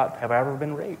 They thought, have I ever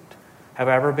been raped? Have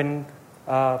I ever been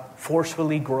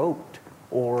forcefully groped?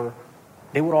 Or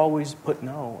they would always put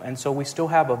no. And so we still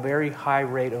have a very high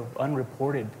rate of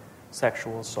unreported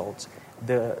sexual assaults.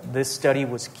 This study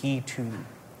was key to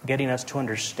getting us to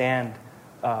understand,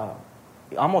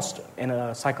 almost in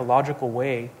a psychological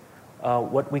way,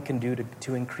 what we can do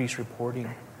to increase reporting.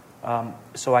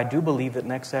 So I do believe that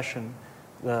next session,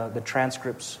 the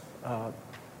transcripts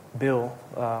bill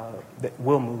that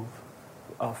will move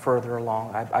further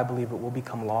along. I believe it will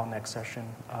become law next session.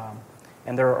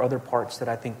 And there are other parts that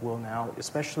I think will now,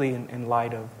 especially in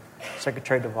light of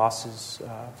Secretary DeVos's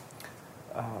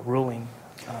ruling.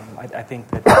 I think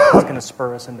that it's going to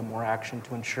spur us into more action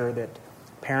to ensure that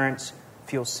parents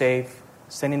feel safe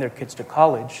sending their kids to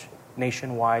college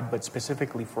nationwide, but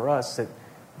specifically for us, that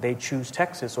they choose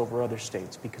Texas over other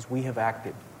states because we have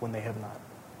acted when they have not.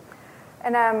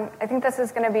 And I think this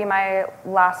is going to be my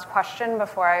last question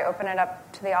before I open it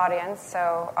up to the audience.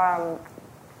 So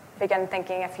begin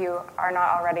thinking, if you are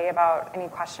not already, about any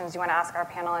questions you want to ask our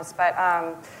panelists. But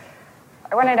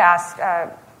I wanted to ask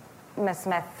Ms.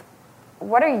 Smith,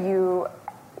 what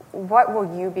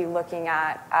will you be looking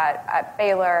at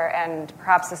Baylor, and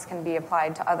perhaps this can be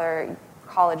applied to other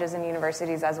colleges and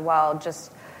universities as well,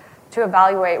 just to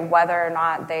evaluate whether or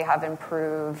not they have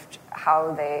improved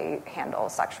how they handle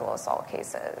sexual assault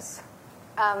cases?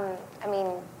 I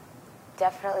mean,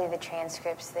 definitely the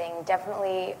transcripts thing,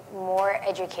 definitely more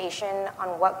education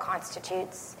on what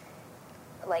constitutes,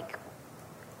 like,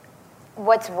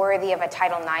 what's worthy of a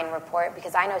Title IX report,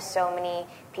 because I know so many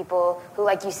people who,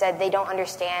 like you said, they don't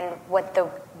understand what the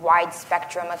wide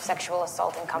spectrum of sexual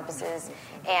assault encompasses,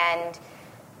 and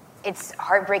it's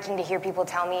heartbreaking to hear people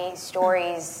tell me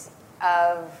stories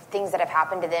of things that have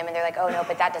happened to them, and they're like, oh no,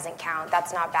 but that doesn't count,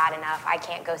 that's not bad enough, I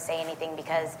can't go say anything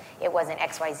because it wasn't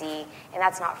XYZ, and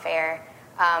that's not fair.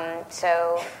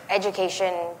 So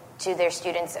education to their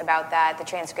students about that, the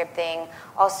transcript thing.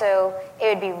 Also, it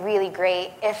would be really great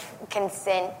if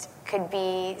consent could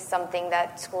be something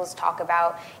that schools talk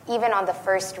about, even on the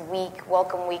first week,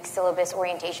 welcome week, syllabus,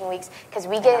 orientation weeks, because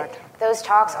we get those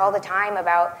talks all the time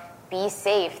about be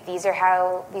safe. These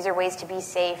are ways to be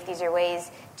safe. These are ways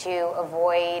to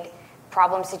avoid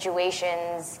problem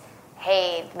situations.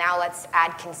 Hey, now let's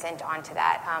add consent onto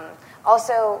that.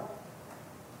 Also,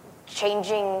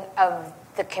 changing of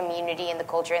the community and the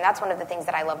culture, and that's one of the things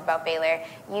that I love about Baylor.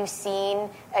 You've seen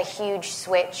a huge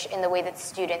switch in the way that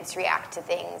students react to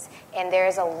things, and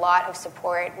there's a lot of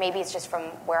support. Maybe it's just from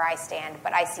where I stand,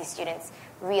 but I see students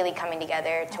really coming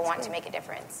together to want to make a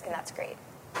difference, and that's great.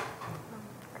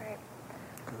 Great.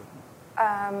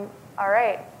 All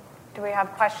right. Do we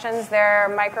have questions? There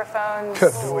are microphones.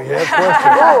 Do we have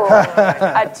questions?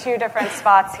 At two different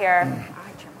spots here.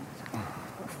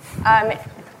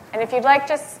 And if you'd like,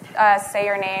 just say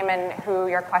your name and who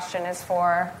your question is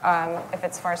for, if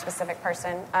it's for a specific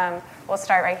person. We'll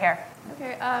start right here.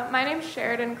 Okay, my name's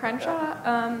Sheridan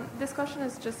Crenshaw. This question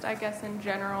is just, I guess, in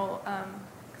general,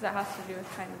 because it has to do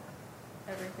with kind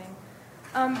of everything.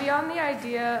 Beyond the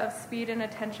idea of speed and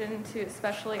attention to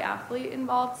especially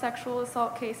athlete-involved sexual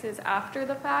assault cases after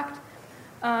the fact,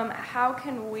 how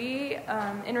can we,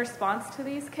 in response to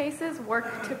these cases,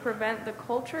 work to prevent the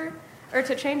culture, or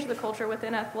to change the culture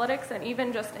within athletics and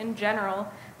even just in general,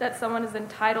 that someone is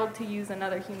entitled to use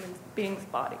another human being's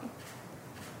body?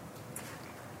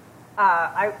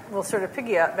 I will sort of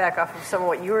piggyback off of some of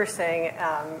what you were saying,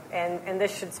 and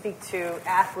this should speak to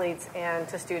athletes and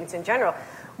to students in general.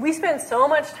 We spend so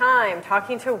much time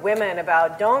talking to women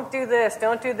about don't do this,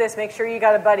 make sure you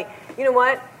got a buddy. You know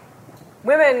what?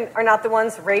 Women are not the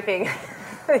ones raping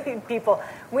people.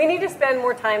 We need to spend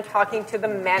more time talking to the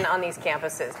men on these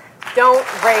campuses. Don't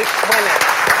rape women.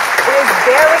 It is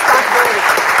their responsibility.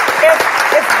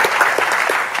 If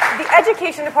the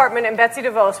education department and Betsy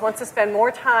DeVos wants to spend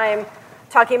more time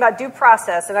talking about due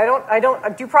process,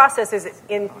 and due process is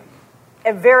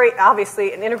a very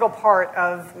obviously an integral part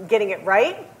of getting it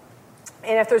right.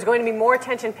 And if there's going to be more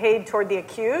attention paid toward the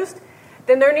accused,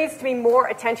 then there needs to be more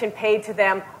attention paid to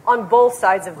them on both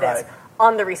sides of this,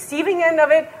 on the receiving end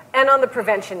of it and on the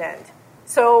prevention end.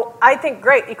 So I think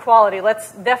great equality.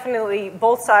 Let's definitely,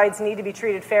 both sides need to be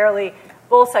treated fairly.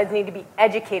 both sides need to be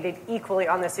educated equally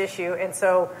on this issue. And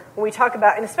so when we talk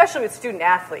about, and especially with student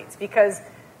athletes, because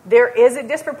there is a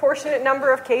disproportionate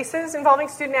number of cases involving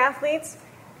student athletes,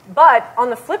 but on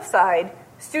the flip side,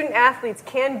 student athletes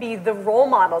can be the role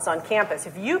models on campus.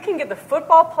 If you can get the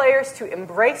football players to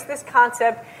embrace this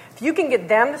concept, if you can get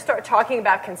them to start talking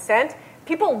about consent,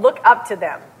 people look up to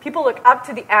them. People look up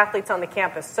to the athletes on the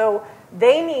campus. So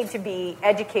they need to be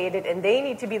educated, and they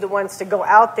need to be the ones to go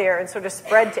out there and sort of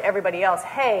spread to everybody else,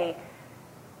 hey,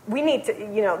 we need to,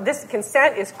 this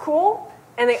consent is cool.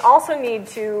 And they also need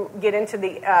to get into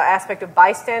the aspect of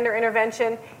bystander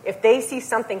intervention. If they see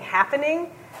something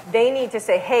happening, they need to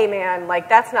say, hey, man,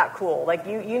 that's not cool.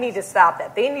 You need to stop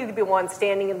that. They need to be one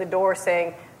standing in the door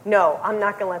saying, no, I'm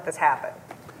not going to let this happen.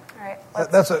 All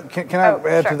right. Can I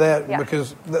add sure. to that? Yeah.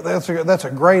 Because that's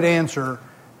a great answer.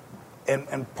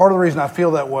 And part of the reason I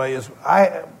feel that way is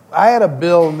I had a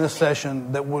bill in this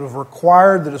session that would have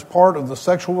required that as part of the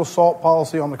sexual assault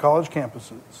policy on the college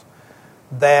campuses,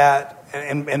 that,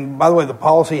 and by the way, the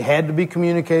policy had to be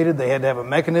communicated. They had to have a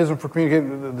mechanism for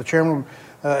communicating. The chairman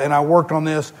and I worked on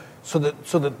this so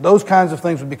that those kinds of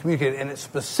things would be communicated. And it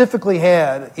specifically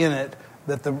had in it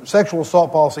that the sexual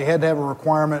assault policy had to have a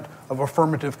requirement of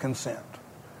affirmative consent.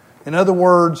 In other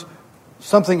words,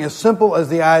 something as simple as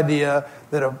the idea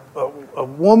that a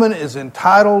woman is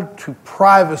entitled to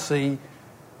privacy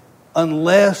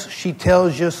unless she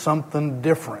tells you something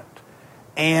different,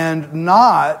 and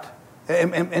not.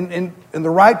 And the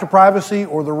right to privacy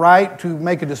or the right to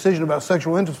make a decision about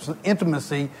sexual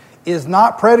intimacy is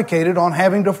not predicated on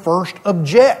having to first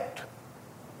object.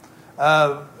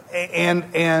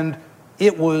 And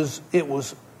it was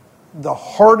the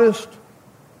hardest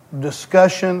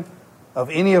discussion of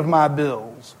any of my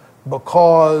bills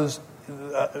because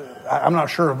I'm not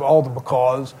sure of all the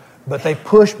because, but they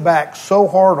pushed back so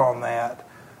hard on that.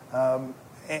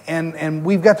 And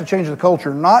we've got to change the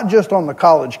culture, not just on the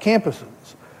college campuses,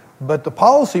 but the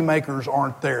policymakers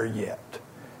aren't there yet.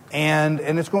 And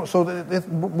it's going,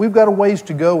 we've got a ways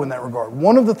to go in that regard.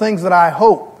 One of the things that I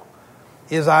hope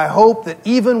that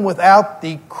even without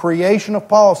the creation of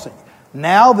policy,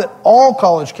 now that all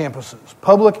college campuses,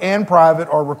 public and private,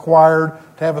 are required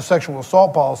to have a sexual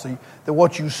assault policy, that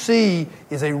what you see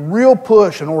is a real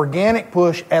push, an organic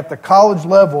push at the college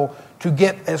level to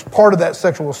get, as part of that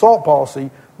sexual assault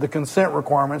policy, the consent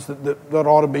requirements that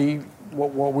ought to be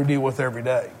what we deal with every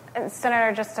day. And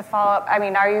Senator, just to follow up,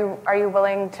 are you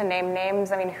willing to name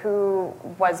names? Who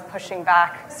was pushing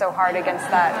back so hard against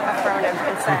that affirmative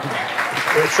consent?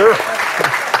 Sure.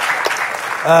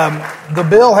 The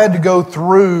bill had to go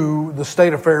through the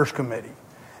State Affairs Committee,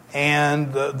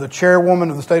 and the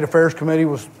chairwoman of the State Affairs Committee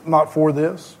was not for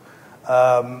this.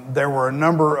 There were a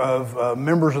number of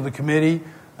members of the committee.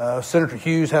 Senator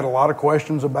Hughes had a lot of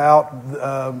questions about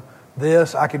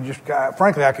this. I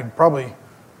could probably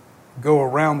go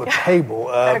around the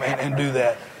table and do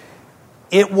that.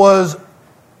 It was,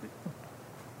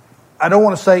 I don't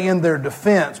want to say in their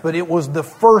defense, but it was the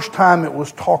first time it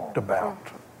was talked about.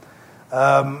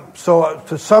 So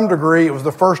to some degree, it was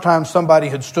the first time somebody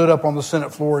had stood up on the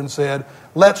Senate floor and said,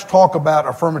 let's talk about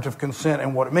affirmative consent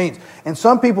and what it means. And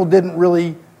some people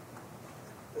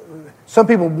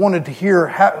wanted to hear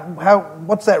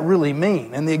what's that really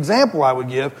mean? And the example I would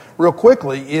give real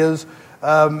quickly is,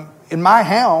 in my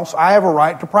house, I have a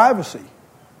right to privacy.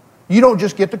 You don't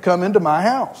just get to come into my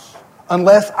house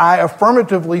unless I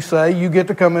affirmatively say you get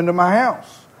to come into my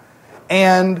house.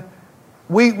 And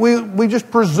we just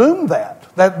presume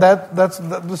that's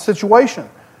the situation.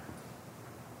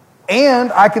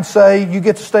 And I could say you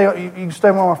get to stay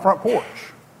on my front porch.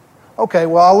 Okay,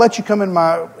 well, I'll let you come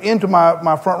into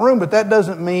my front room, but that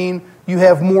doesn't mean you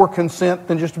have more consent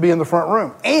than just to be in the front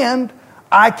room. And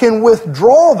I can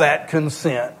withdraw that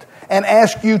consent and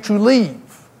ask you to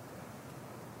leave.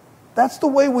 That's the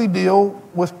way we deal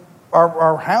with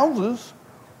our houses.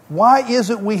 Why is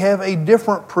it we have a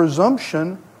different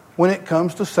presumption when it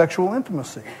comes to sexual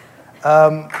intimacy?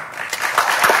 So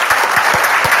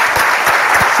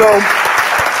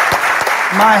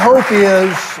my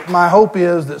hope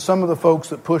is that some of the folks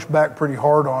that pushed back pretty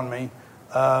hard on me,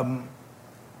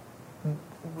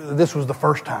 this was the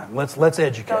first time. Let's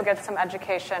educate. Go get some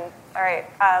education. All right,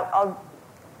 I'll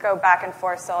go back and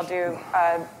forth, so I'll do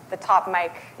the top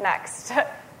mic next.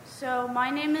 So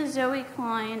my name is Zoe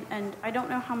Klein, and I don't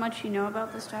know how much you know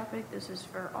about this topic. This is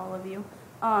for all of you.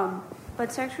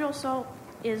 But sexual assault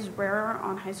is rarer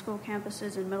on high school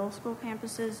campuses and middle school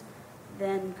campuses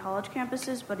than college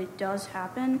campuses, but it does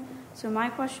happen. So my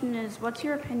question is, what's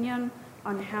your opinion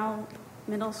on how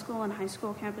middle school and high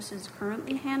school campuses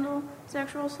currently handle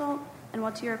sexual assault, and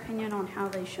what's your opinion on how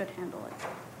they should handle it?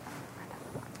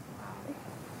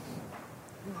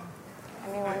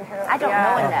 I don't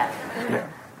know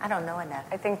enough. I don't know enough.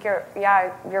 I think you're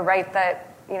right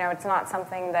that, it's not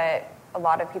something that a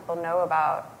lot of people know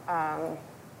about.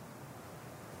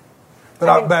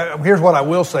 But here's what I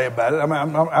will say about it. I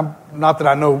mean, I'm not that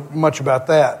I know much about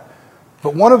that,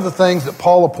 but one of the things that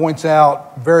Paula points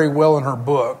out very well in her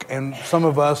book, and some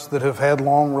of us that have had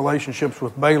long relationships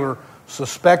with Baylor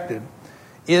suspected,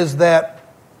 is that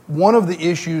one of the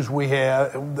issues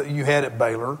that you had at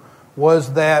Baylor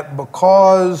was that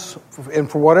because, and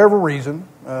for whatever reason,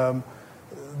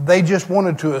 they just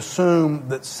wanted to assume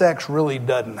that sex really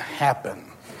doesn't happen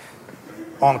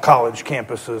on college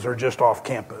campuses or just off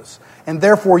campus. And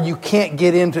therefore, you can't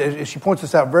get into, as she points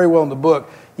this out very well in the book,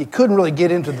 you couldn't really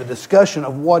get into the discussion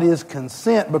of what is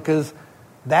consent, because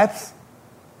that's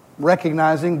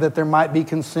recognizing that there might be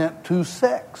consent to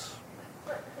sex.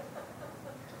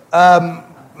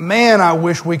 Man, I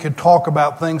wish we could talk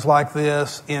about things like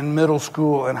this in middle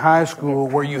school and high school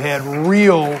where you had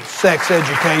real sex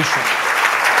education.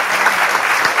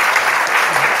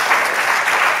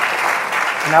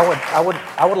 And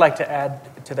I would like to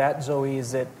add to that, Zoe,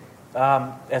 is that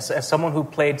as someone who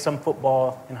played some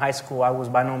football in high school, I was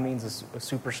by no means a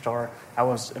superstar. I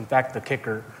was, in fact, the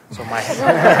kicker. So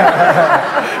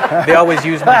they always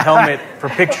used my helmet for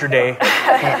picture day.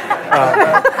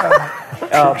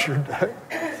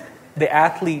 The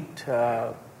athlete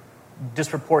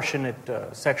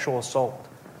disproportionate sexual assault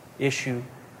issue,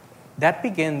 that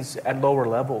begins at lower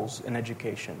levels in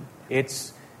education.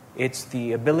 It's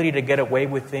the ability to get away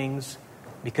with things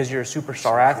because you're a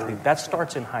superstar athlete. That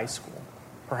starts in high school,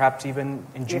 perhaps even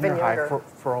in junior high,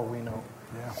 for all we know.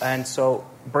 Yeah. And so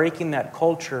breaking that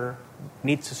culture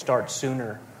needs to start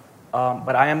sooner.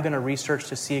 But I am going to research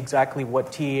to see exactly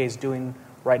what TEA is doing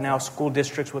right now, school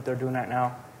districts, what they're doing right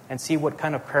now, and see what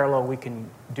kind of parallel we can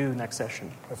do next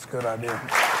session. That's a good idea.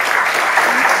 Thank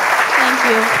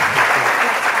you.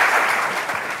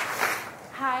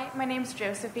 Hi, my name's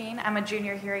Josephine. I'm a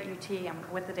junior here at UT. I'm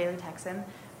with the Daily Texan.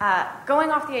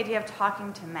 Going off the idea of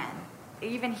talking to men,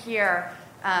 even here,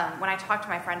 when I talk to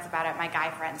my friends about it, my guy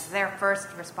friends, their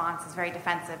first response is very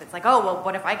defensive. It's like, oh, well,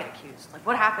 what if I get accused? Like,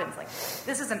 what happens? Like,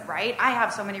 this isn't right. I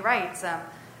have so many rights.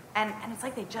 And it's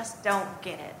like they just don't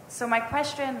get it. So my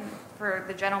question for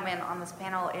the gentleman on this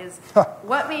panel is,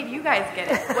 what made you guys get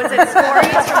it? Was it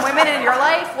stories from women in your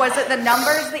life? Was it the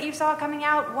numbers that you saw coming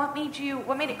out? What made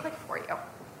it click for you?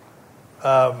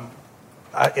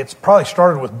 It's probably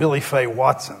started with Billy Faye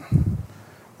Watson,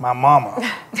 my mama.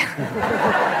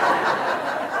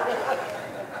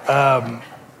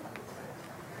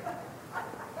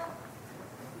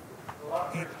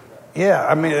 Yeah,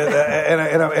 I mean,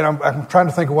 and I'm trying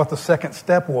to think of what the second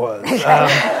step was.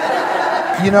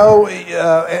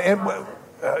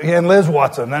 And Liz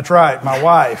Watson, that's right, my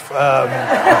wife, who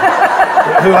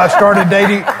I started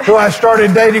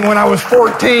dating when I was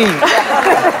 14.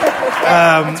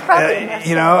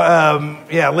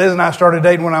 Liz and I started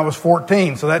dating when I was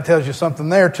 14, so that tells you something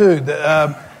there too.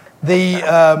 But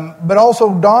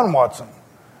also Don Watson.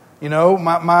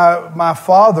 My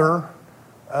father.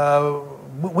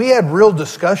 We had real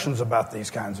discussions about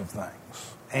these kinds of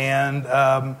things, and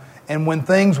when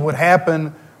things would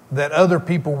happen that other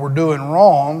people were doing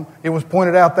wrong, it was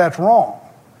pointed out that's wrong.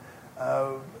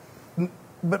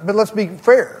 But let's be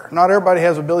fair. Not everybody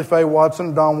has a Billy Faye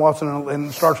Watson, Don Watson,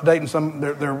 and starts dating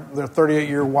their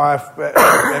 38-year wife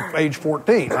at age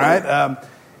 14, right?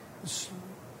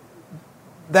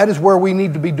 That is where we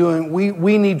need to be doing.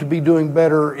 We need to be doing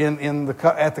better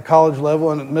at the college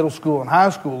level and at middle school and high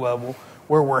school level,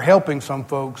 where we're helping some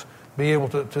folks be able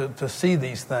to see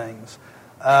these things.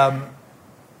 And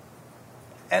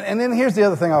then here's the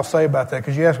other thing I'll say about that,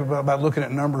 because you asked about looking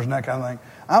at numbers and that kind of thing.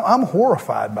 I'm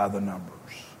horrified by the numbers.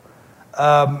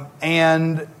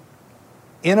 And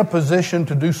in a position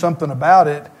to do something about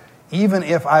it, even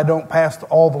if I don't pass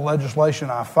all the legislation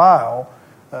I file,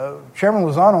 Chairman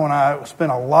Lozano and I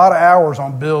spent a lot of hours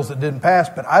on bills that didn't pass,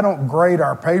 but I don't grade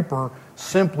our paper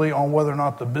simply on whether or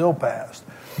not the bill passed.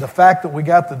 The fact that we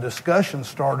got the discussion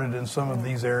started in some of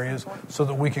these areas so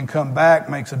that we can come back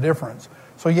makes a difference.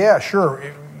 So yeah, sure,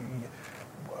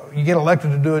 you get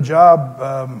elected to do a job,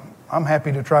 I'm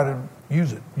happy to try to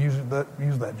use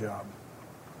that job.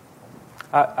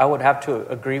 I would have to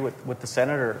agree with the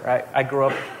senator. I grew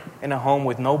up in a home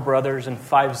with no brothers and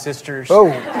 5 sisters. Oh.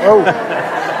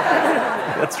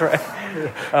 That's right.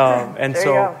 And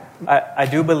so I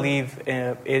do believe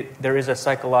there is a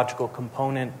psychological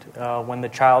component when the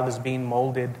child is being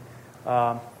molded.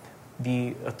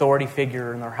 The authority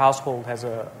figure in their household has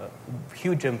a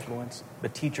huge influence. The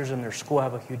teachers in their school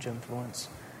have a huge influence.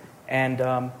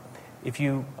 And if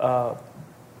you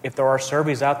if there are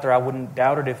surveys out there, I wouldn't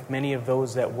doubt it if many of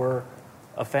those that were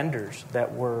offenders,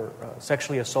 that were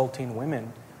sexually assaulting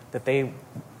women, that they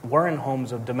were in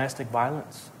homes of domestic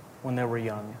violence when they were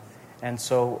young. And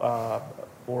so,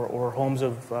 or homes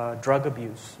of drug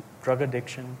abuse, drug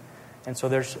addiction. And so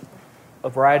there's a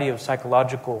variety of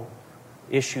psychological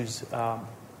issues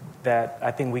that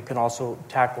I think we can also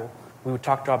tackle. We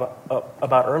talked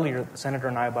about earlier, the Senator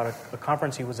and I, about a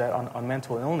conference he was at on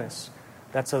mental illness.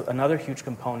 That's another huge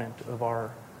component of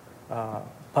our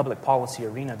public policy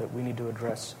arena that we need to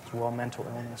address as well, mental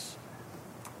illness.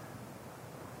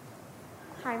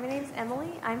 Hi, my name's Emily.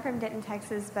 I'm from Denton,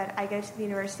 Texas, but I go to the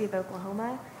University of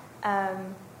Oklahoma.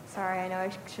 Sorry, I know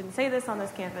I shouldn't say this on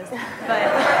this campus, but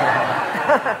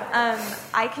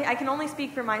I can only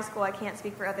speak for my school. I can't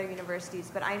speak for other universities,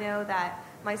 but I know that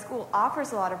my school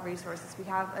offers a lot of resources. We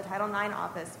have a Title IX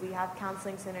office. We have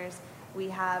counseling centers. We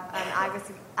have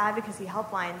advocacy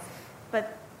helplines.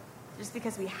 But just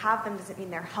because we have them doesn't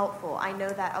mean they're helpful. I know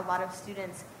that a lot of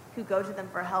students who go to them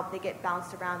for help, they get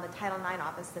bounced around. The Title IX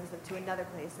office sends them to another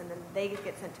place, and then they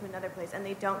get sent to another place, and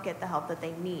they don't get the help that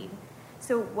they need.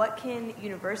 So what can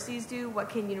universities do? What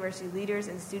can university leaders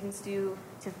and students do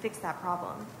to fix that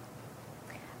problem?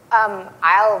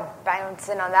 I'll bounce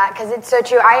in on that because it's so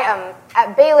true.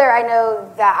 At Baylor, I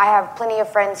know that I have plenty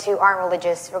of friends who aren't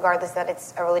religious, regardless that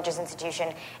it's a religious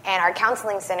institution. And our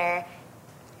counseling center,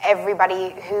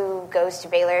 everybody who goes to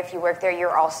Baylor, if you work there,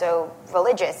 you're also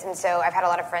religious. And so I've had a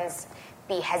lot of friends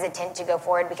be hesitant to go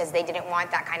forward because they didn't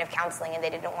want that kind of counseling and they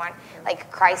didn't want like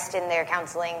Christ in their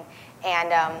counseling.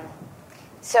 And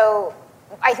so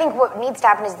I think what needs to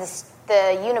happen is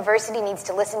the university needs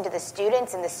to listen to the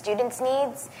students and the students'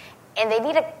 needs, and they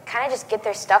need to kind of just get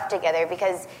their stuff together,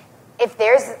 because if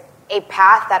there's a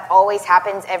path that always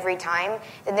happens every time,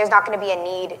 then there's not going to be a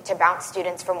need to bounce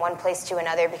students from one place to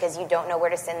another because you don't know where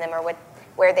to send them or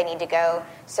where they need to go.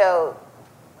 So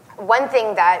one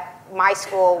thing that my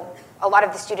school, a lot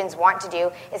of the students want to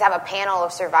do is have a panel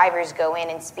of survivors go in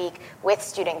and speak with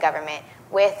student government,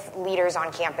 with leaders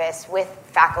on campus, with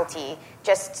faculty,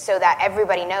 just so that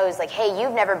everybody knows, like, hey,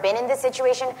 you've never been in this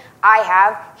situation. I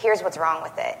have. Here's what's wrong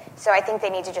with it. So I think they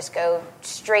need to just go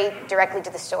straight directly to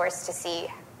the source to see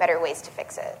better ways to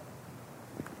fix it.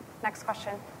 Next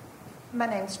question. My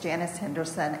name's Janice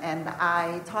Henderson, and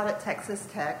I taught at Texas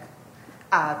Tech.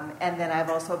 And then I've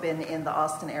also been in the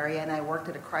Austin area, and I worked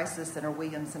at a crisis center,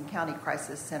 Williamson County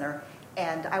Crisis Center.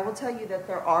 And I will tell you that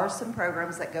there are some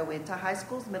programs that go into high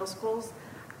schools, middle schools,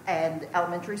 and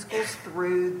elementary schools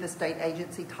through the state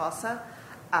agency, TASA.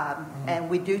 And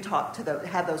we do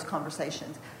have those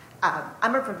conversations.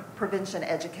 I'm a prevention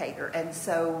educator, and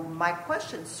so my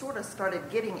question sort of started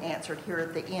getting answered here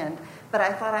at the end, but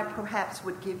I thought I perhaps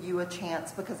would give you a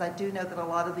chance, because I do know that a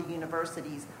lot of the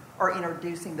universities are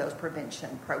introducing those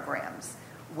prevention programs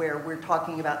where we're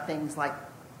talking about things like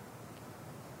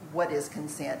what is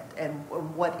consent and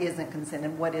what isn't consent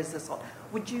and what is assault.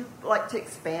 Would you like to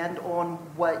expand on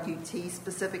what UT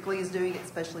specifically is doing,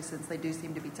 especially since they do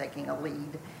seem to be taking a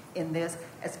lead in this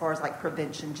as far as like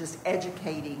prevention, just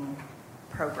educating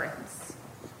programs?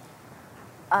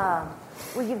 Well,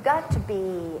 you've got to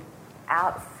be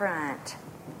out front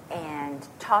and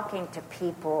talking to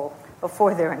people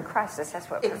before they're in crisis. That's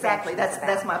what exactly.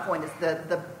 That's my point. Is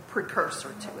the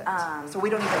precursor to it. So we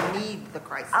don't even need the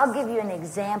crisis. I'll give you an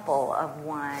example of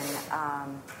one.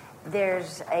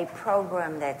 There's a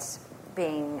program that's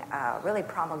being really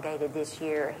promulgated this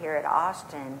year here at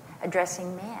Austin,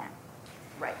 addressing men.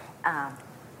 Right.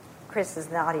 Chris is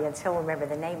in the audience; he'll remember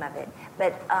the name of it.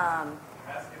 But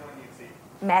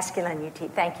Masculine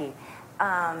UT. Thank you.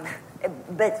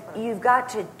 But you've got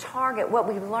to target. What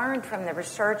we've learned from the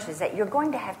research is that you're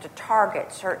going to have to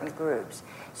target certain groups.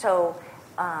 So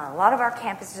a lot of our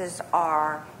campuses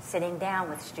are sitting down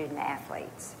with student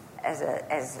athletes as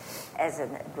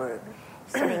a group,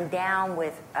 sitting down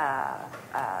with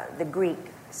the Greek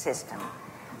system.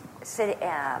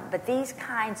 But these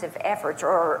kinds of efforts,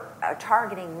 or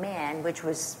targeting men, which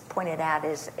was pointed out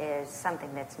as something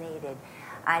that's needed,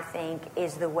 I think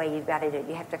is the way you've got to do it.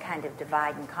 You have to kind of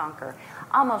divide and conquer.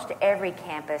 Almost every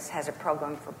campus has a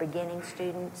program for beginning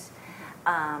students,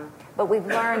 but we've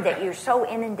learned that you're so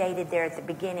inundated there at the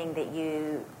beginning that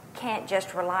you can't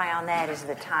just rely on that as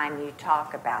the time you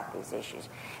talk about these issues.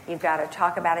 You've got to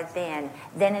talk about it then.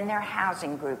 Then in their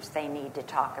housing groups, they need to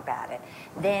talk about it.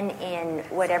 Then in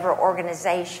whatever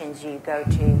organizations you go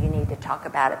to, you need to talk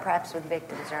about it, perhaps with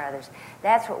victims or others.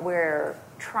 That's what we're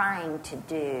trying to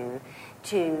do.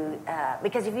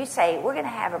 Because if you say, we're going to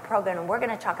have a program and we're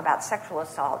going to talk about sexual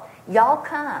assault, y'all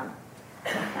come.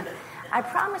 I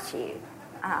promise you,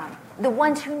 the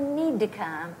ones who need to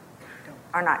come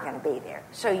are not going to be there.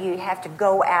 So you have to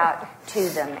go out to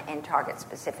them and target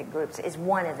specific groups is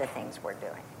one of the things we're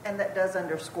doing. And that does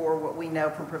underscore what we know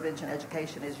from prevention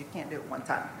education is you can't do it one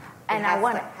time. And it has I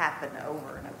want to happen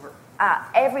over and over.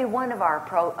 Every one of our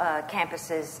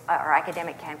campuses, our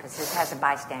academic campuses, has a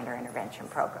bystander intervention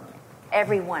program.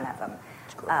 Every one of them,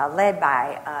 led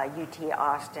by UT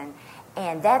Austin.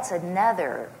 And that's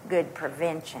another good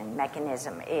prevention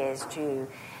mechanism, is to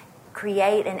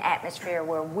create an atmosphere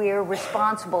where we're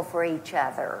responsible for each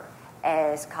other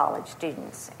as college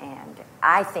students. And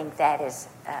I think that has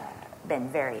been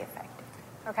very effective.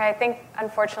 Okay, I think,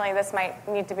 unfortunately, this might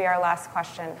need to be our last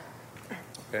question.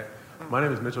 Okay. My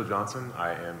name is Mitchell Johnson.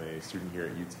 I am a student here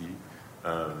at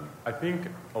UT. I think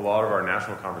a lot of our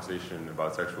national conversation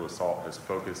about sexual assault has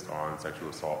focused on sexual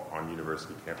assault on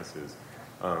university campuses,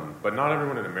 but not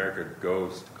everyone in America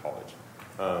goes to college.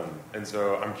 And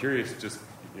so I'm curious, just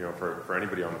for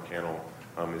anybody on the panel,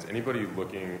 is anybody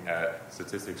looking at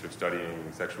statistics or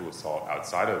studying sexual assault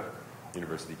outside of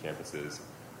university campuses,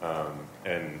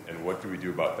 and what do we do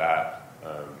about that?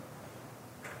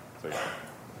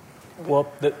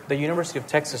 Well, the University of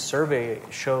Texas survey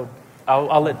showed,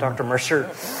 I'll let Dr. Mercer,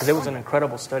 because it was an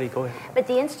incredible study. Go ahead. But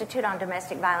the Institute on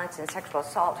Domestic Violence and Sexual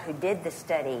Assault, who did the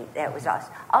study, that was us,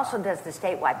 also does the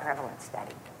statewide prevalence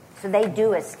study. So they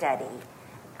do a study,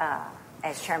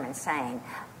 as Chairman's saying,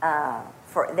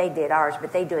 they did ours,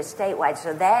 but they do a statewide.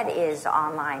 So that is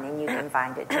online, and you can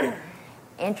find it too.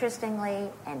 Interestingly,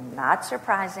 and not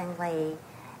surprisingly,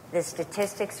 the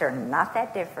statistics are not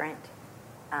that different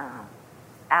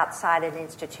outside an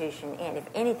institution, and if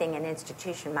anything, an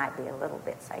institution might be a little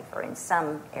bit safer in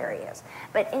some areas.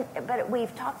 But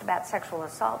we've talked about sexual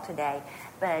assault today,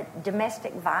 but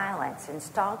domestic violence and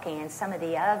stalking and some of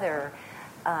the other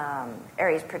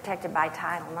areas protected by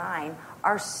Title IX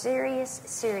are serious,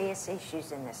 serious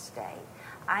issues in this state.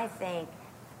 I think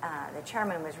the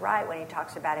chairman was right when he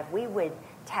talks about if we would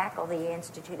tackle the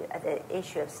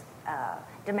issue of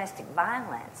domestic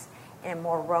violence in a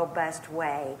more robust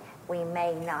way, we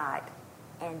may not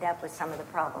end up with some of the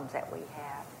problems that we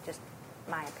have. Just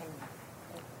my opinion.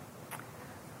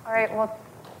 All right, well,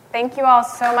 thank you all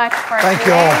so much for Thank attending.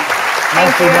 you all.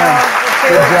 Thank you.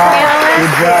 Good job.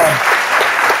 Good job.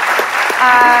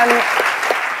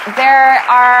 There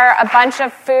are a bunch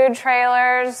of food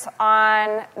trailers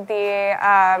on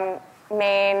the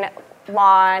main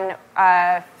lawn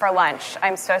for lunch.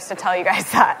 I'm supposed to tell you guys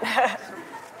that.